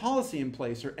having a policy in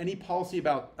place or any policy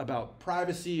about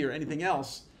privacy or anything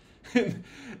else. And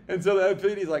so the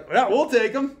LAPD is like, yeah, we'll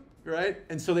take them, right?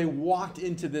 And so they walked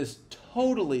into this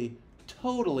totally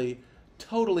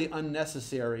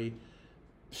unnecessary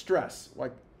stress.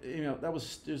 Like, that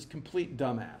was just complete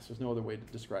dumbass. There's no other way to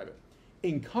describe it.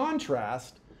 In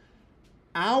contrast,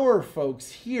 our folks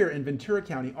here in Ventura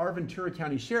County, our Ventura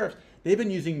County sheriffs, they've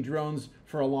been using drones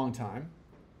for a long time.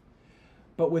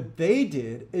 But what they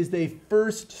did is they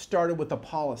first started with a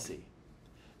policy.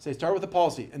 So they started with a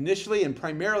policy. Initially and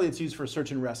primarily it's used for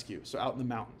search and rescue, so out in the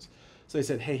mountains. So they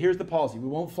said, hey, here's the policy. We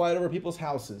won't fly it over people's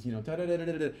houses, da, da, da, da,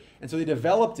 da, da. And so they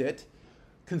developed it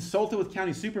consulted with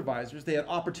county supervisors. They had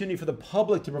opportunity for the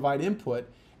public to provide input,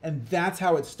 and that's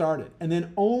how it started. And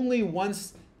then only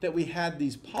once that we had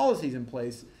these policies in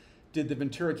place did the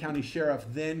Ventura County Sheriff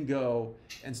then go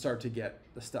and start to get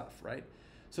the stuff, right?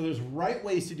 So there's right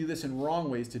ways to do this and wrong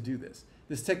ways to do this.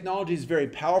 This technology is very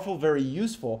powerful, very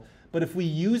useful, but if we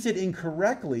use it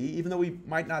incorrectly, even though we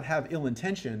might not have ill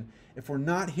intention, if we're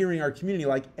not hearing our community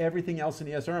like everything else in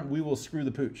the SRM, we will screw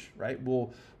the pooch, right?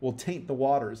 We'll taint the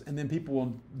waters, and then people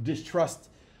will distrust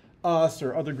us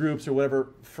or other groups or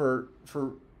whatever for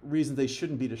reasons they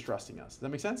shouldn't be distrusting us. Does that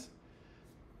make sense?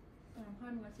 Hi,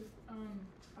 I'm Alexis.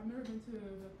 I've never been to the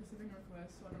Pacific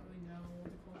Northwest, so I don't really know the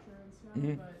culture and stuff,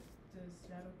 Mhm. but does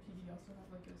Seattle PD also have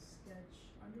like a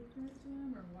sketch undercurrent to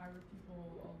them, or why were people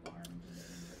alarmed and doing that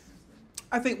kind of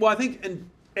stuff? I think in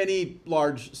any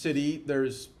large city,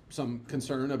 there's some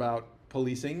concern about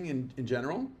policing in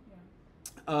general.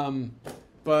 Yeah.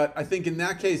 But I think in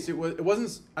that case, it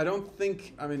wasn't, I don't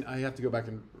think, I mean, I have to go back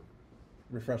and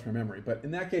refresh my memory, but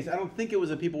in that case, I don't think it was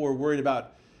that people were worried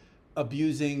about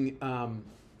abusing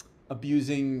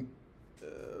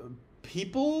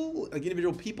people, like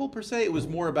individual people per se. It was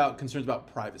more about concerns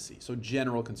about privacy, so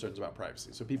general concerns about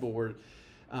privacy. So people were,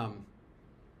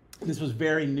 this was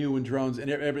very new in drones,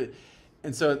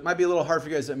 and so it might be a little hard for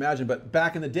you guys to imagine, but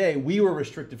back in the day, we were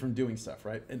restricted from doing stuff,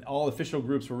 right? And all official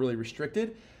groups were really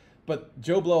restricted. But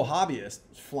Joe Blow hobbyists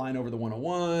flying over the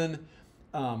 101,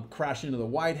 crashing into the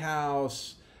White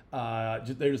House,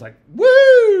 they're just like,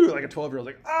 woo! Like a 12-year-old,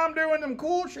 like, I'm doing some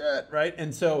cool shit, right?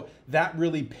 And so that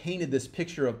really painted this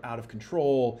picture of out of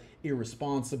control,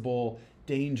 irresponsible,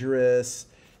 dangerous.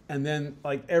 And then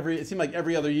it seemed like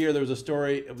every other year there was a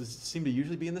story. It seemed to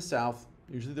usually be in the South,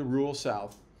 usually the rural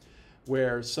South,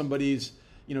 where somebody's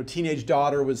teenage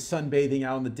daughter was sunbathing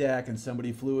out on the deck and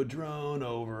somebody flew a drone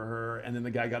over her, and then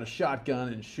the guy got a shotgun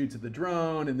and shoots at the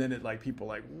drone, and then people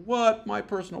are like, what? My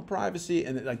personal privacy?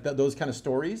 And those kind of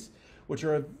stories, which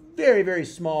are a very, very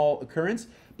small occurrence,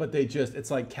 but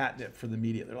it's like catnip for the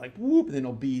media. They're like, whoop, and then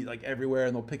it'll be like everywhere,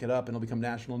 and they'll pick it up and it'll become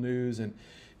national news, and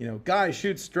guy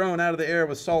shoots drone out of the air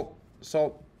with salt.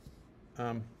 So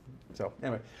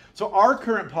anyway, so our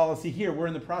current policy here, we're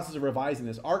in the process of revising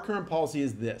this. Our current policy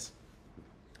is this.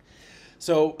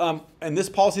 So, and this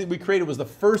policy that we created was the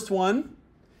first one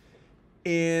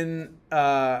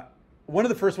one of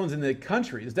the first ones in the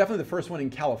country. It's definitely the first one in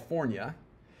California.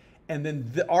 And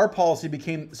then our policy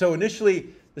became, so initially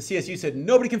the CSU said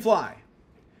nobody can fly.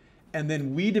 And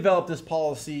then we developed this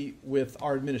policy with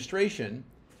our administration.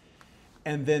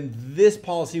 And then this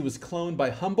policy was cloned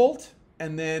by Humboldt.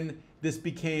 And then this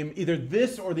became either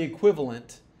this or the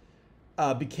equivalent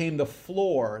became the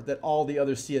floor that all the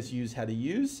other CSUs had to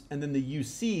use. And then the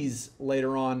UCs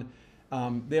later on,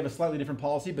 they have a slightly different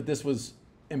policy, but this was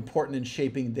important in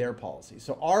shaping their policy.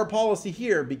 So our policy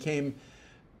here became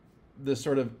the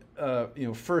sort of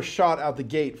first shot out the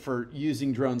gate for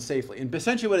using drones safely. And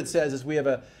essentially what it says is we have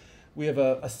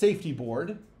a safety board.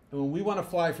 And when we want to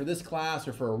fly for this class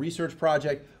or for a research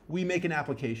project, we make an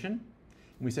application.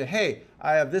 And we say, hey,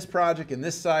 I have this project in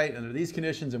this site under these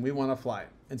conditions and we want to fly it.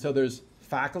 And so there's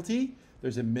faculty,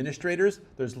 there's administrators,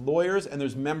 there's lawyers, and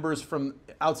there's members from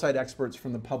outside experts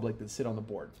from the public that sit on the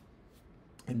board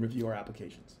and review our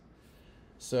applications.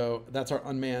 So that's our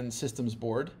Unmanned Systems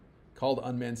Board, called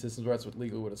Unmanned Systems Board. That's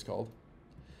legally what it's called.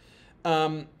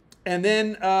 And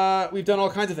then we've done all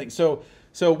kinds of things. So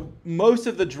most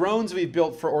of the drones we've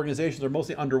built for organizations are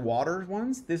mostly underwater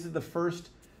ones. This is the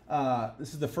first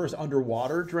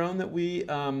underwater drone that we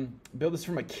built. This is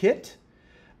from a kit.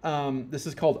 This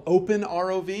is called Open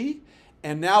ROV,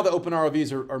 and now the Open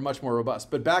ROVs are much more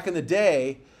robust. But back in the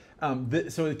day,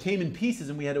 so it came in pieces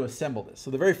and we had to assemble this.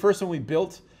 So the very first one we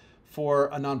built for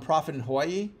a nonprofit in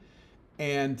Hawaii,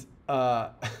 and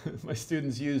my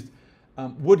students used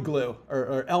wood glue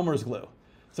or Elmer's glue.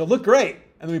 So it looked great,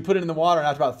 and then we put it in the water, and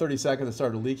after about 30 seconds it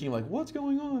started leaking. Like, what's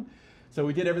going on? So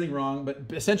we did everything wrong, but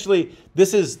essentially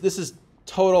this is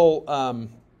total.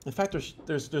 In fact,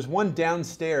 there's one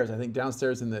downstairs. I think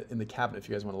downstairs in the cabinet if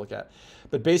you guys want to look at.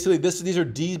 But basically, these are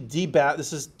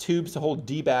this is tubes to hold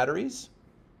D batteries.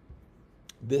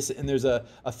 And there's a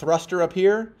thruster up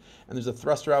here, and there's a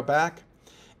thruster out back,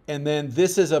 and then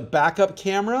this is a backup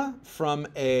camera from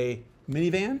a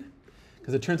minivan,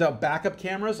 because it turns out backup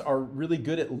cameras are really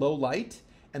good at low light,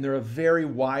 and they're a very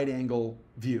wide angle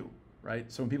view,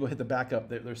 right? So when people hit the backup,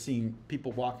 they're seeing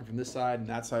people walking from this side and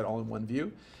that side all in one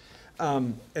view.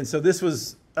 And so this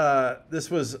was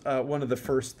one of the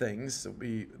first things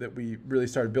that we really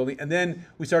started building. And then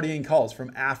we started getting calls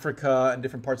from Africa and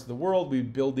different parts of the world. We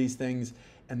build these things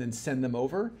and then send them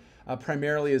over,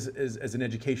 primarily as an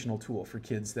educational tool for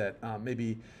kids that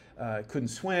maybe couldn't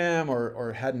swim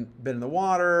or hadn't been in the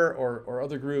water, or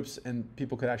other groups, and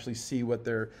people could actually see what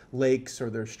their lakes or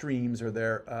their streams or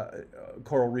their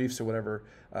coral reefs or whatever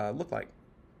look like.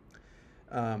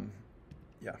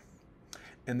 Yeah.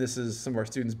 And this is some of our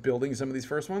students building some of these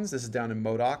first ones. This is down in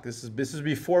Modoc. This is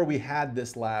before we had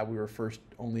this lab. We were first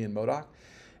only in Modoc.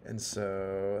 And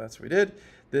so that's what we did.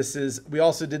 We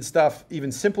also did stuff,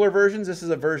 even simpler versions. This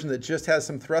is a version that just has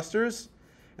some thrusters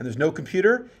and there's no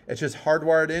computer. It's just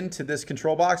hardwired into this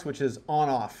control box, which is on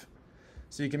off.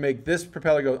 So you can make this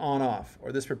propeller go on off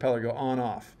or this propeller go on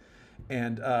off.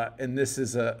 And this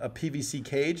is a PVC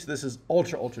cage. This is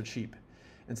ultra cheap.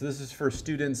 And so this is for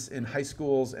students in high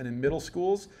schools and in middle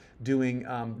schools doing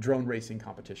drone racing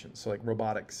competitions, so like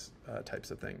robotics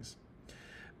types of things.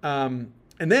 And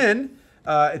then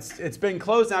it's been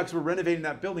closed now because we're renovating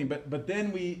that building, but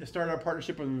then we started our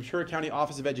partnership with the Ventura County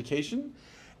Office of Education.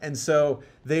 And so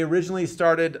they originally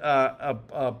started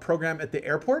a program at the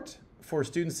airport for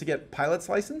students to get pilot's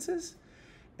licenses.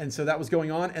 And so that was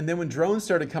going on. And then when drones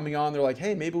started coming on, they're like,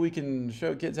 hey, maybe we can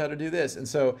show kids how to do this. And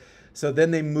so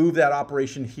then they moved that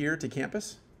operation here to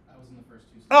campus. I was in the first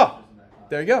 2 semesters in that class.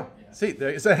 There you go. Yeah.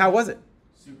 See, so how was it?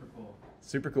 Super cool.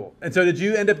 Super cool. And so did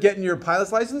you end up getting your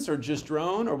pilot's license or just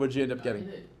drone, or what did you end up getting? I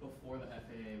did it before the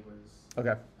FAA was,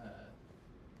 Okay.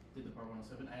 did the Part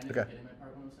 107. I ended Okay. up getting my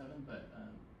Part 107, but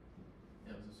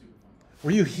it was a super fun class.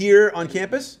 Were you here on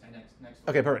campus? Next week.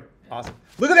 Okay, perfect. Yeah. Awesome.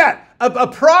 Look at that. A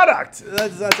product.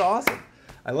 That's awesome.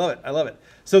 I love it. I love it.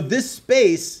 So this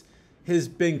space has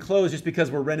been closed just because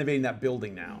we're renovating that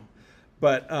building now.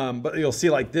 But you'll see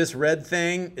like this red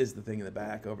thing is the thing in the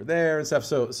back over there and stuff.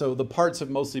 So the parts have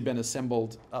mostly been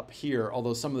assembled up here,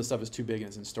 although some of the stuff is too big and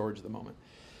it's in storage at the moment.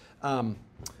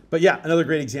 But yeah, another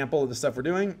great example of the stuff we're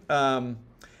doing.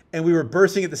 And we were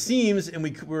bursting at the seams, and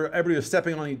everybody was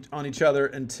stepping on each other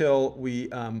until we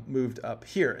moved up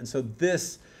here. And so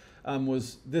this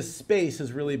space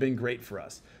has really been great for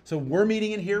us. So we're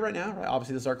meeting in here right now. Right?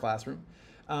 Obviously, this is our classroom.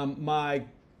 My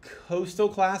coastal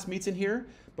class meets in here,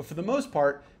 but for the most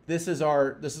part, this is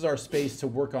our space to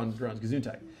work on drones,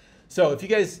 Gesundheit. So if you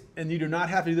guys, and you do not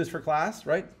have to do this for class,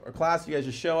 right? Or class, you guys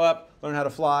just show up, learn how to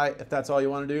fly. If that's all you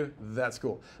want to do, that's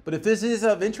cool. But if this is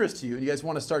of interest to you and you guys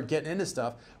want to start getting into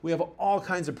stuff, we have all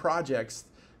kinds of projects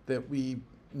that we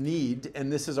need, and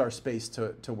this is our space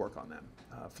to work on them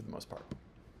for the most part.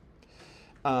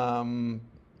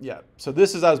 Yeah, so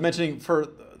this is, I was mentioning, for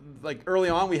like early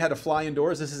on, we had to fly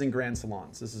indoors. This is in Grand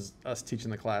Salons. This is us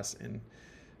teaching the class in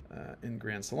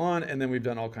Grand Salon, and then we've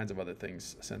done all kinds of other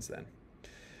things since then.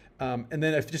 And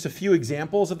then just a few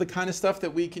examples of the kind of stuff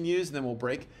that we can use, and then we'll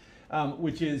break.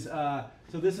 Which is so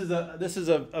this is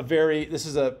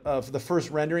the first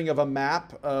rendering of a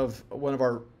map of one of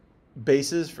our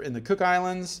bases in the Cook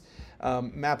Islands,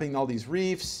 mapping all these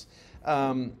reefs,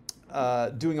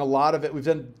 doing a lot of it. We've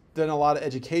done a lot of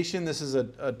education. This is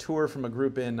a tour from a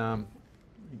group in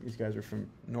these guys are from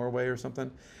Norway or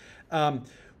something.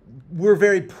 We're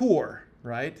very poor,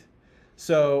 right?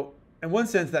 So in one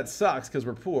sense, that sucks because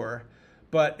we're poor,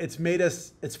 but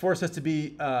it's forced us to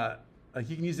be, like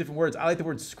you can use different words. I like the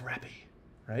word scrappy,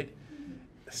 right?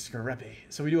 Scrappy.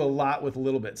 So we do a lot with a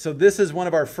little bit. So this is one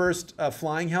of our first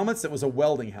flying helmets that was a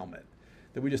welding helmet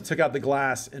that we just took out the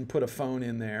glass and put a phone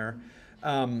in there.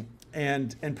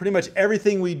 And pretty much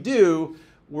everything we do,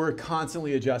 we're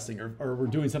constantly adjusting or we're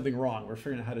doing something wrong. We're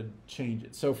figuring out how to change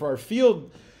it. So for our field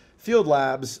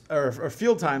labs or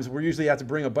field times, we usually have to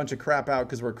bring a bunch of crap out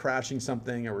because we're crashing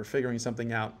something or we're figuring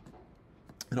something out.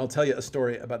 And I'll tell you a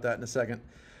story about that in a second.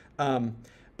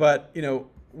 But you know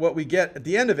what we get at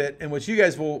the end of it, and what you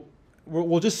guys we'll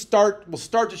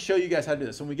start to show you guys how to do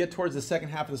this. When we get towards the second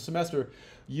half of the semester,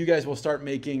 you guys will start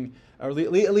making, or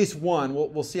at least one.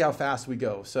 We'll see how fast we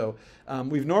go. So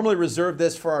we've normally reserved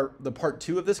this for the part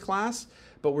 2 of this class.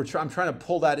 But I'm trying to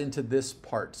pull that into this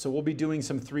part. So we'll be doing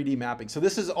some 3D mapping. So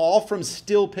this is all from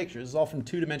still pictures. This is all from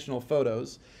 2-dimensional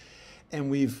photos. And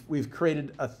we've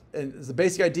created, and the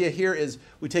basic idea here is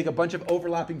we take a bunch of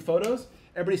overlapping photos.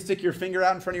 Everybody stick your finger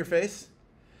out in front of your face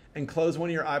and close one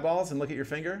of your eyeballs and look at your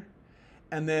finger.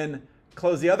 And then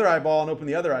close the other eyeball and open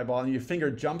the other eyeball, and your finger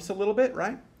jumps a little bit,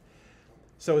 right?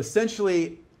 So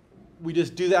essentially, we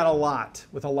just do that a lot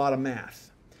with a lot of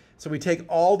math. So we take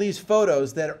all these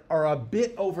photos that are a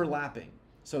bit overlapping.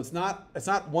 So it's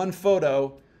not one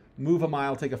photo, move a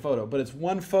mile, take a photo, but it's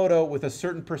one photo with a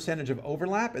certain percentage of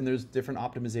overlap, and there's different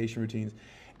optimization routines.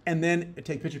 And then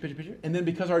take picture. And then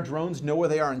because our drones know where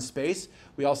they are in space,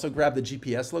 we also grab the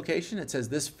GPS location. It says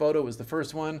this photo is the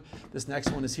first one, this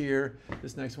next one is here,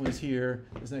 this next one is here,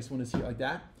 this next one is here, like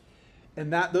that.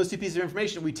 And those two pieces of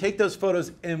information, we take those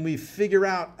photos and we figure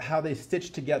out how they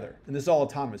stitch together. And this is all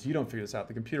autonomous. You don't figure this out.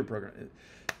 The computer program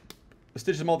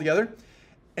stitches them all together.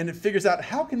 And it figures out,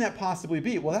 how can that possibly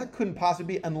be? Well, that couldn't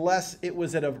possibly be unless it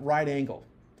was at a right angle.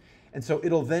 And so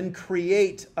it'll then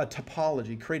create a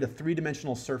topology, create a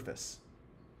three-dimensional surface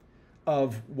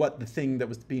of what the thing that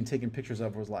was being taken pictures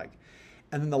of was like.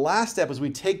 And then the last step is we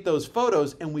take those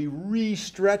photos and we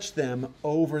re-stretch them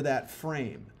over that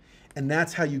frame. And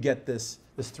that's how you get this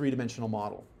three-dimensional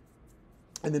model.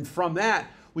 And then from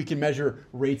that, we can measure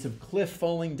rates of cliff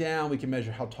falling down. We can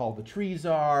measure how tall the trees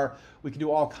are. We can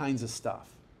do all kinds of stuff.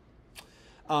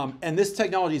 And this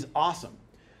technology is awesome.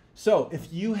 So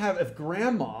if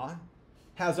grandma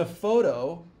has a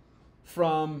photo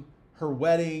from her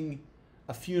wedding,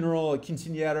 a funeral, a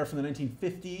quinceañera from the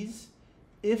 1950s,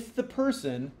 if the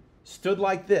person stood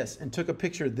like this and took a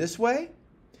picture this way,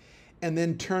 and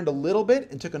then turned a little bit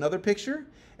and took another picture,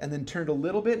 and then turned a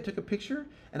little bit and took a picture,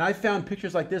 and I found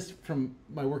pictures like this from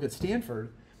my work at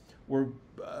Stanford, where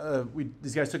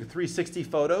these guys took 360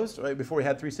 photos, right before we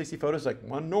had 360 photos, like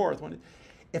one north, one.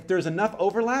 If there's enough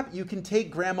overlap, you can take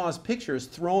grandma's pictures,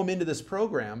 throw them into this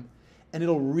program, and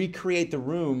it'll recreate the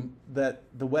room that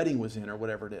the wedding was in or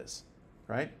whatever it is,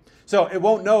 right? So it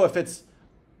won't know if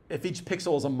each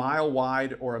pixel is a mile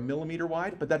wide or a millimeter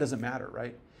wide, but that doesn't matter,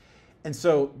 right? And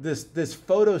so this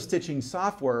photo stitching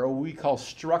software, or what we call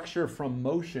structure from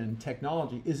motion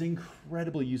technology, is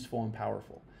incredibly useful and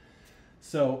powerful.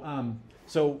 So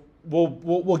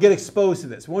we'll get exposed to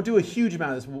this. We won't do a huge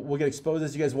amount of this. We'll get exposed to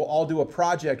this. You guys will all do a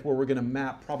project where we're going to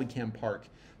map probably Camp Park,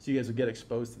 so you guys will get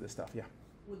exposed to this stuff. Yeah.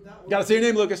 Would that work? Got to say your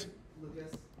name, Lucas.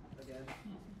 Lucas, again.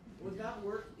 Would that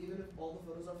work even if all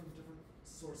the photos are from different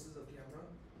sources of camera?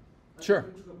 Like Sure.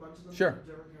 if we took a bunch of them Sure. from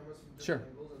different cameras from Sure.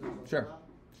 different angles and there's Sure. overlap?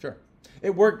 Sure.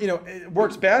 It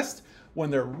works best when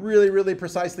they're really, really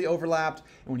precisely overlapped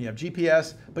and when you have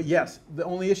GPS. But yes, the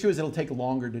only issue is it'll take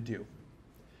longer to do.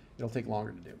 It'll take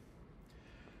longer to do.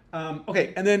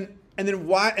 Okay, and then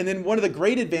one of the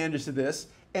great advantages to this,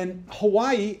 and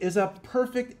Hawaii is a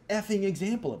perfect effing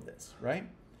example of this, right?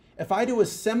 If I do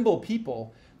assemble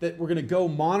people that we're going to go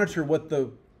monitor what the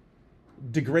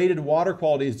degraded water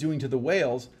quality is doing to the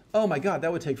whales, oh my God,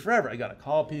 that would take forever. I got to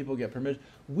call people, get permission.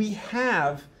 We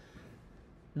have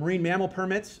marine mammal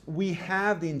permits. We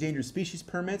have the endangered species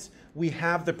permits. We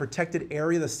have the protected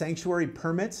area, the sanctuary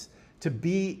permits to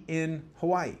be in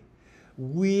Hawaii.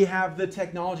 We have the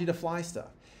technology to fly stuff.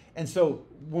 And so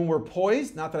when we're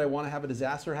poised, not that I want to have a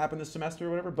disaster happen this semester or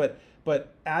whatever,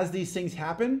 but as these things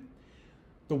happen,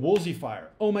 the Woolsey fire,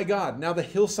 oh my God, now the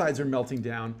hillsides are melting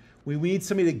down. We need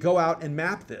somebody to go out and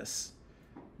map this.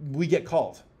 We get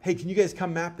called. Hey, can you guys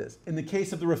come map this? In the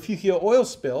case of the Refugio oil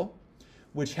spill,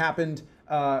 which happened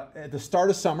at the start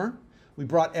of summer, we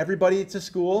brought everybody to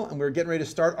school and we were getting ready to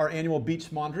start our annual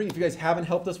beach monitoring. If you guys haven't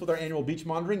helped us with our annual beach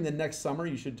monitoring, then next summer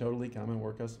you should totally come and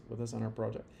work with us on our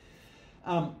project.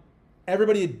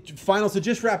 Finals had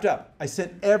just wrapped up. I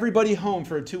sent everybody home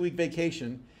for a 2-week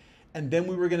vacation, and then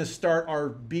we were going to start our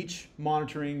beach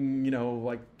monitoring,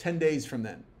 like 10 days from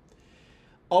then.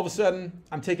 All of a sudden,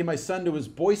 I'm taking my son to his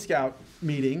Boy Scout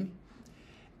meeting,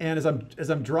 and as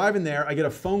I'm driving there, I get a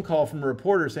phone call from a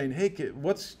reporter saying, "Hey,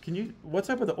 what's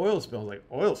up with the oil spill?" I was like,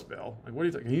 "Oil spill? Like, what are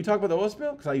you talking? Can you talk about the oil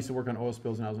spill?" Because I used to work on oil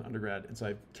spills when I was an undergrad, and so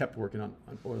I kept working on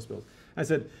oil spills. I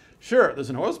said, "Sure,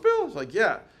 there's an oil spill?" It's like,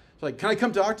 "Yeah." It's like, "Can I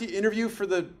come talk to you, interview for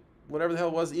the whatever the hell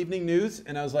it was, evening news?"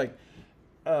 And I was like,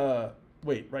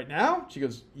 "Wait, right now?" She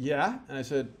goes, "Yeah." And I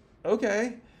said,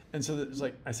 "Okay." And so it's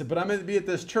like, I said, "But I'm going to be at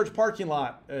this church parking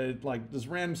lot, like this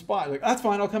random spot." Like, "That's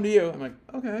fine, I'll come to you." I'm like,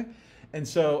 "Okay." And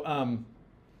so,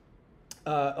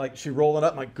 like, she rolled it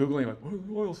up, I'm like Googling, like,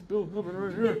 oil spill happened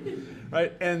right here,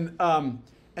 right?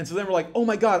 And so then we're like, oh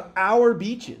my God, our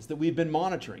beaches that we've been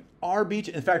monitoring, our beach.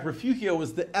 In fact, Refugio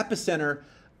was the epicenter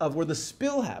of where the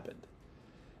spill happened.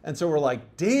 And so we're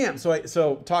like, damn.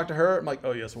 So talk to her. I'm like,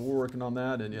 oh yes, well, we're working on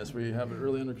that, and yes, we have it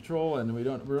really under control, and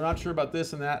we're not sure about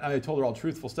this and that. And I told her all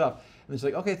truthful stuff, and then she's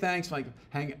like, okay, thanks. I'm like,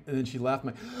 hang. And then she left.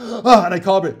 I'm like, oh, and I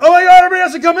called her. Oh my God, everybody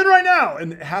has to come in right now.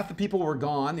 And half the people were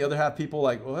gone. The other half people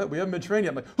like, well, we haven't been trained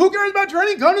yet. I'm like, who cares about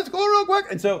training? Come to school real quick.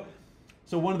 And so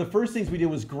one of the first things we did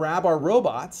was grab our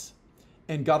robots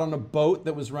and got on a boat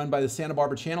that was run by the Santa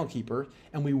Barbara Channel Keeper,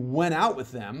 and we went out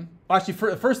with them. Well, actually,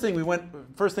 first thing we went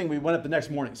up the next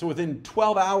morning. So within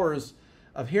 12 hours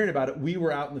of hearing about it, we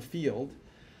were out in the field,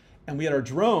 and we had our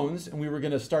drones, and we were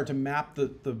going to start to map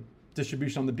the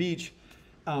distribution on the beach.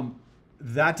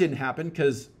 That didn't happen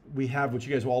because we have what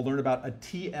you guys will all learn about,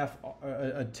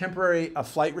 a temporary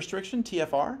flight restriction,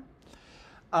 TFR,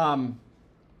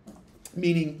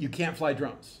 meaning you can't fly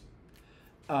drones.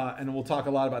 And we'll talk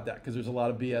a lot about that because there's a lot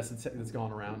of BS that's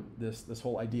gone around this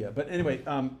whole idea. But anyway,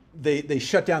 they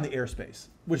shut down the airspace,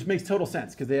 which makes total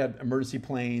sense because they had emergency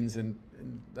planes and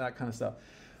that kind of stuff.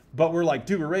 But we're like,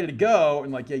 dude, we're ready to go.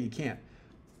 And like, yeah, you can't.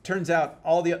 Turns out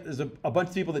there's a bunch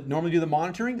of people that normally do the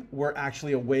monitoring were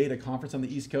actually away at a conference on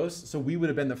the East Coast. So we would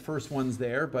have been the first ones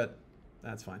there, but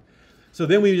that's fine. So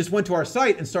then we just went to our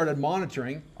site and started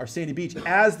monitoring our sandy beach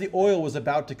as the oil was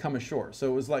about to come ashore.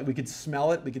 So it was like we could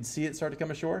smell it, we could see it start to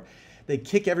come ashore. They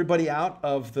kick everybody out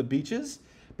of the beaches,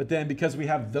 but then because we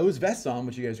have those vests on,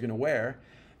 which you guys are gonna wear,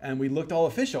 and we looked all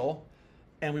official,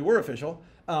 and we were official,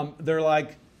 they're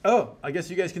like, oh, I guess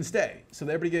you guys can stay. So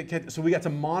everybody so we got to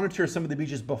monitor some of the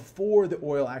beaches before the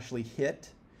oil actually hit.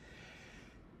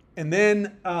 And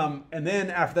then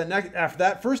after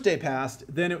that first day passed,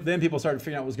 then people started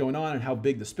figuring out what was going on and how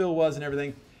big the spill was and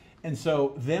everything. And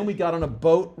so then we got on a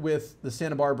boat with the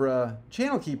Santa Barbara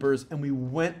channel keepers and we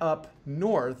went up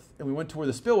north and we went to where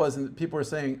the spill was and people were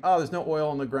saying, oh, there's no oil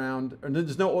on the ground, or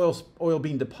there's no oil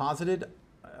being deposited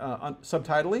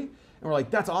subtidally. And we're like,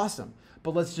 that's awesome,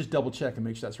 but let's just double check and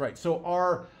make sure that's right.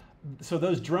 So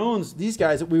those drones, these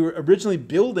guys that we were originally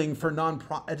building for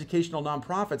educational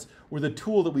nonprofits were the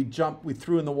tool that we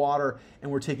threw in the water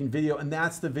and we're taking video. And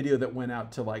that's the video that went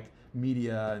out to like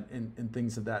media and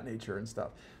things of that nature and stuff.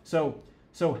 So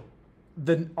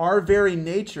our very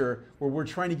nature where we're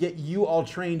trying to get you all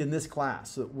trained in this class.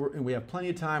 So and we have plenty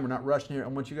of time. We're not rushing here. I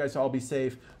want you guys to all be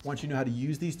safe. I want you to know how to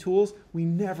use these tools. We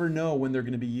never know when they're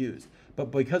going to be used.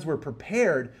 But because we're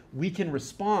prepared, we can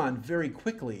respond very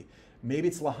quickly. Maybe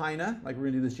it's Lahaina, like we're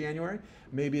going to do this January.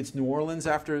 Maybe it's New Orleans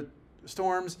after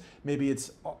storms. Maybe it's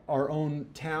our own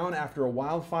town after a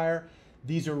wildfire.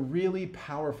 These are really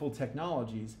powerful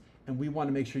technologies, and we want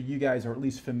to make sure you guys are at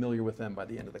least familiar with them by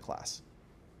the end of the class.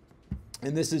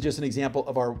 And this is just an example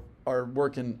of our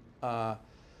work in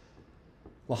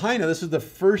Lahaina. This was the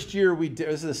first year we did.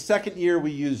 This is the second year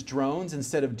we used drones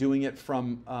instead of doing it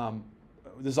from.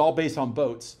 This is all based on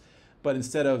boats. But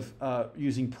instead of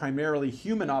using primarily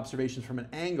human observations from an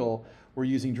angle, we're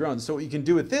using drones. So what you can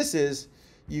do with this is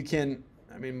you can,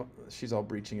 I mean, she's all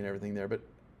breaching and everything there, but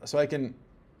so I can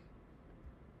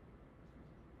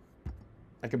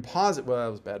pause it. Well,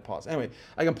 that was a bad pause. Anyway,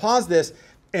 I can pause this,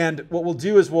 and what we'll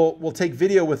do is we'll take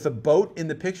video with the boat in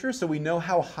the picture so we know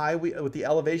how high what the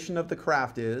elevation of the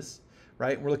craft is,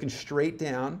 right? We're looking straight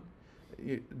down,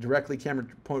 camera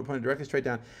pointed directly straight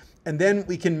down. And then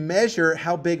we can measure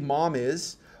how big Mom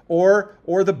is, or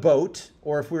the boat,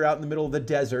 or if we're out in the middle of the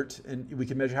desert, and we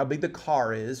can measure how big the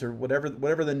car is, or whatever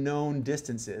the known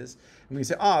distance is. And we can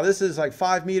say, oh, this is like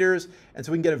 5 meters. And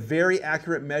so we can get a very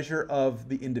accurate measure of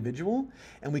the individual,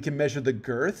 and we can measure the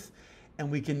girth,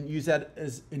 and we can use that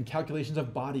as in calculations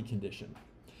of body condition.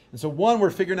 And so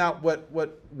we're figuring out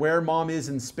where Mom is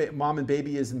in Mom and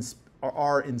baby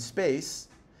are in space.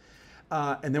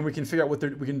 And then we can figure out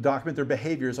we can document their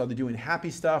behaviors. Are they doing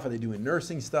happy stuff? Are they doing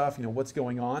nursing stuff? You know, what's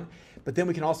going on? But then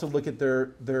we can also look at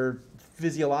their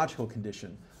physiological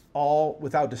condition, all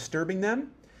without disturbing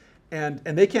them. And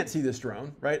they can't see this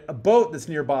drone, right? A boat that's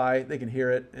nearby, they can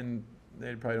hear it, and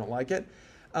they probably don't like it.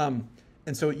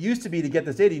 And so it used to be to get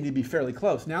this data, you need to be fairly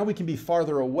close. Now we can be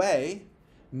farther away,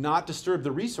 not disturb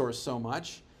the resource so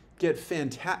much, get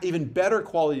even better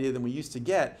quality data than we used to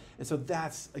get. And so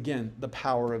that's, again, the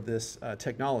power of this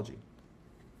technology.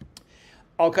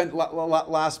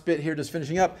 Last bit here, just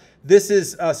finishing up. This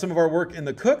is some of our work in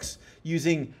the Cooks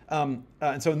using, and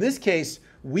so in this case,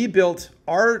 we built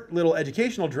our little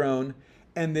educational drone,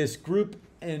 and this group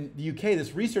in the UK,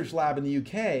 this research lab in the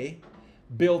UK,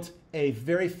 built a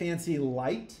very fancy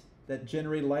light that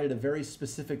generated light at a very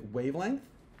specific wavelength.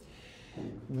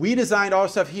 We designed our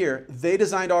stuff here, they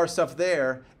designed our stuff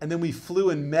there, and then we flew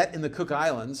and met in the Cook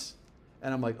Islands.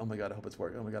 And I'm like, oh my God, I hope it's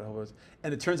working. Oh my God, I hope it's.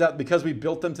 And it turns out because we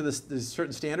built them to these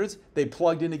certain standards, they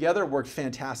plugged in together, worked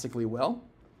fantastically well.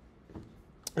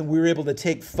 And we were able to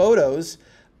take photos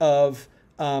of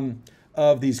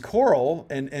these coral,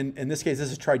 and in this case, this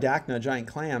is Tridacna, giant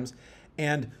clams.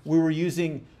 And we were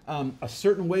using a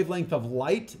certain wavelength of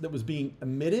light that was being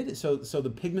emitted. So the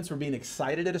pigments were being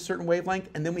excited at a certain wavelength.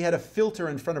 And then we had a filter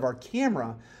in front of our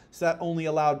camera. So that only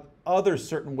allowed other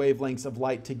certain wavelengths of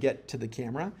light to get to the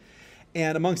camera.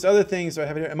 And amongst other things,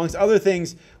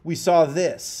 we saw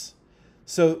this.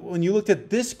 So when you looked at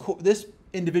this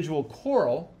individual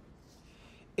coral,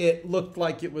 it looked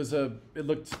like it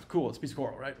looked cool. It's a piece of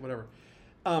coral, right? Whatever.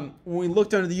 When we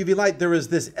looked under the UV light, there was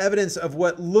this evidence of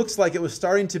what looks like it was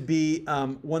starting to be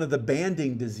one of the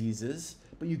banding diseases,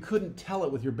 but you couldn't tell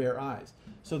it with your bare eyes.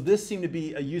 So this seemed to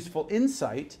be a useful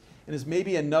insight, and is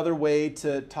maybe another way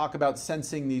to talk about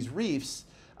sensing these reefs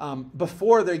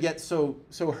before they get so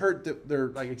hurt that they're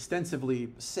like extensively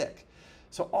sick.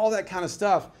 So all that kind of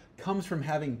stuff comes from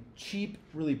having cheap,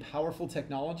 really powerful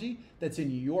technology that's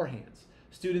in your hands.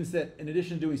 Students that, in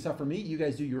addition to doing stuff for me, you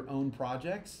guys do your own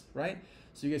projects, right?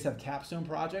 So you guys have capstone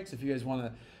projects. If you guys want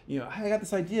to, hey, I got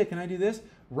this idea, can I do this?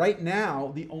 Right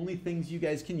now, the only things you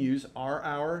guys can use are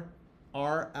our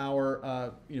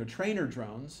trainer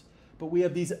drones. But we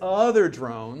have these other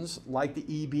drones, like the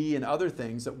EB and other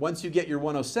things, that once you get your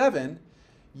 107,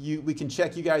 we can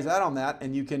check you guys out on that,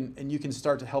 and you can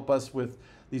start to help us with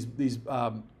these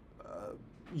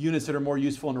units that are more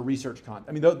useful in a research context.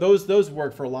 I mean, those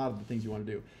work for a lot of the things you want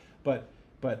to do, but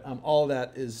all of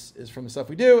that is from the stuff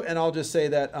we do. And I'll just say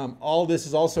that all this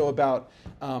is also about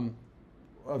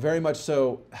very much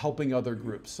so helping other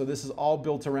groups. So this is all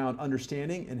built around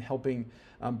understanding and helping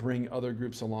bring other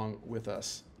groups along with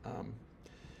us.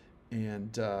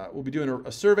 We'll be doing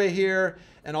a survey here,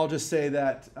 and I'll just say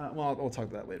that, we'll talk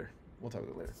about that later.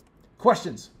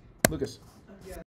 Questions? Lucas?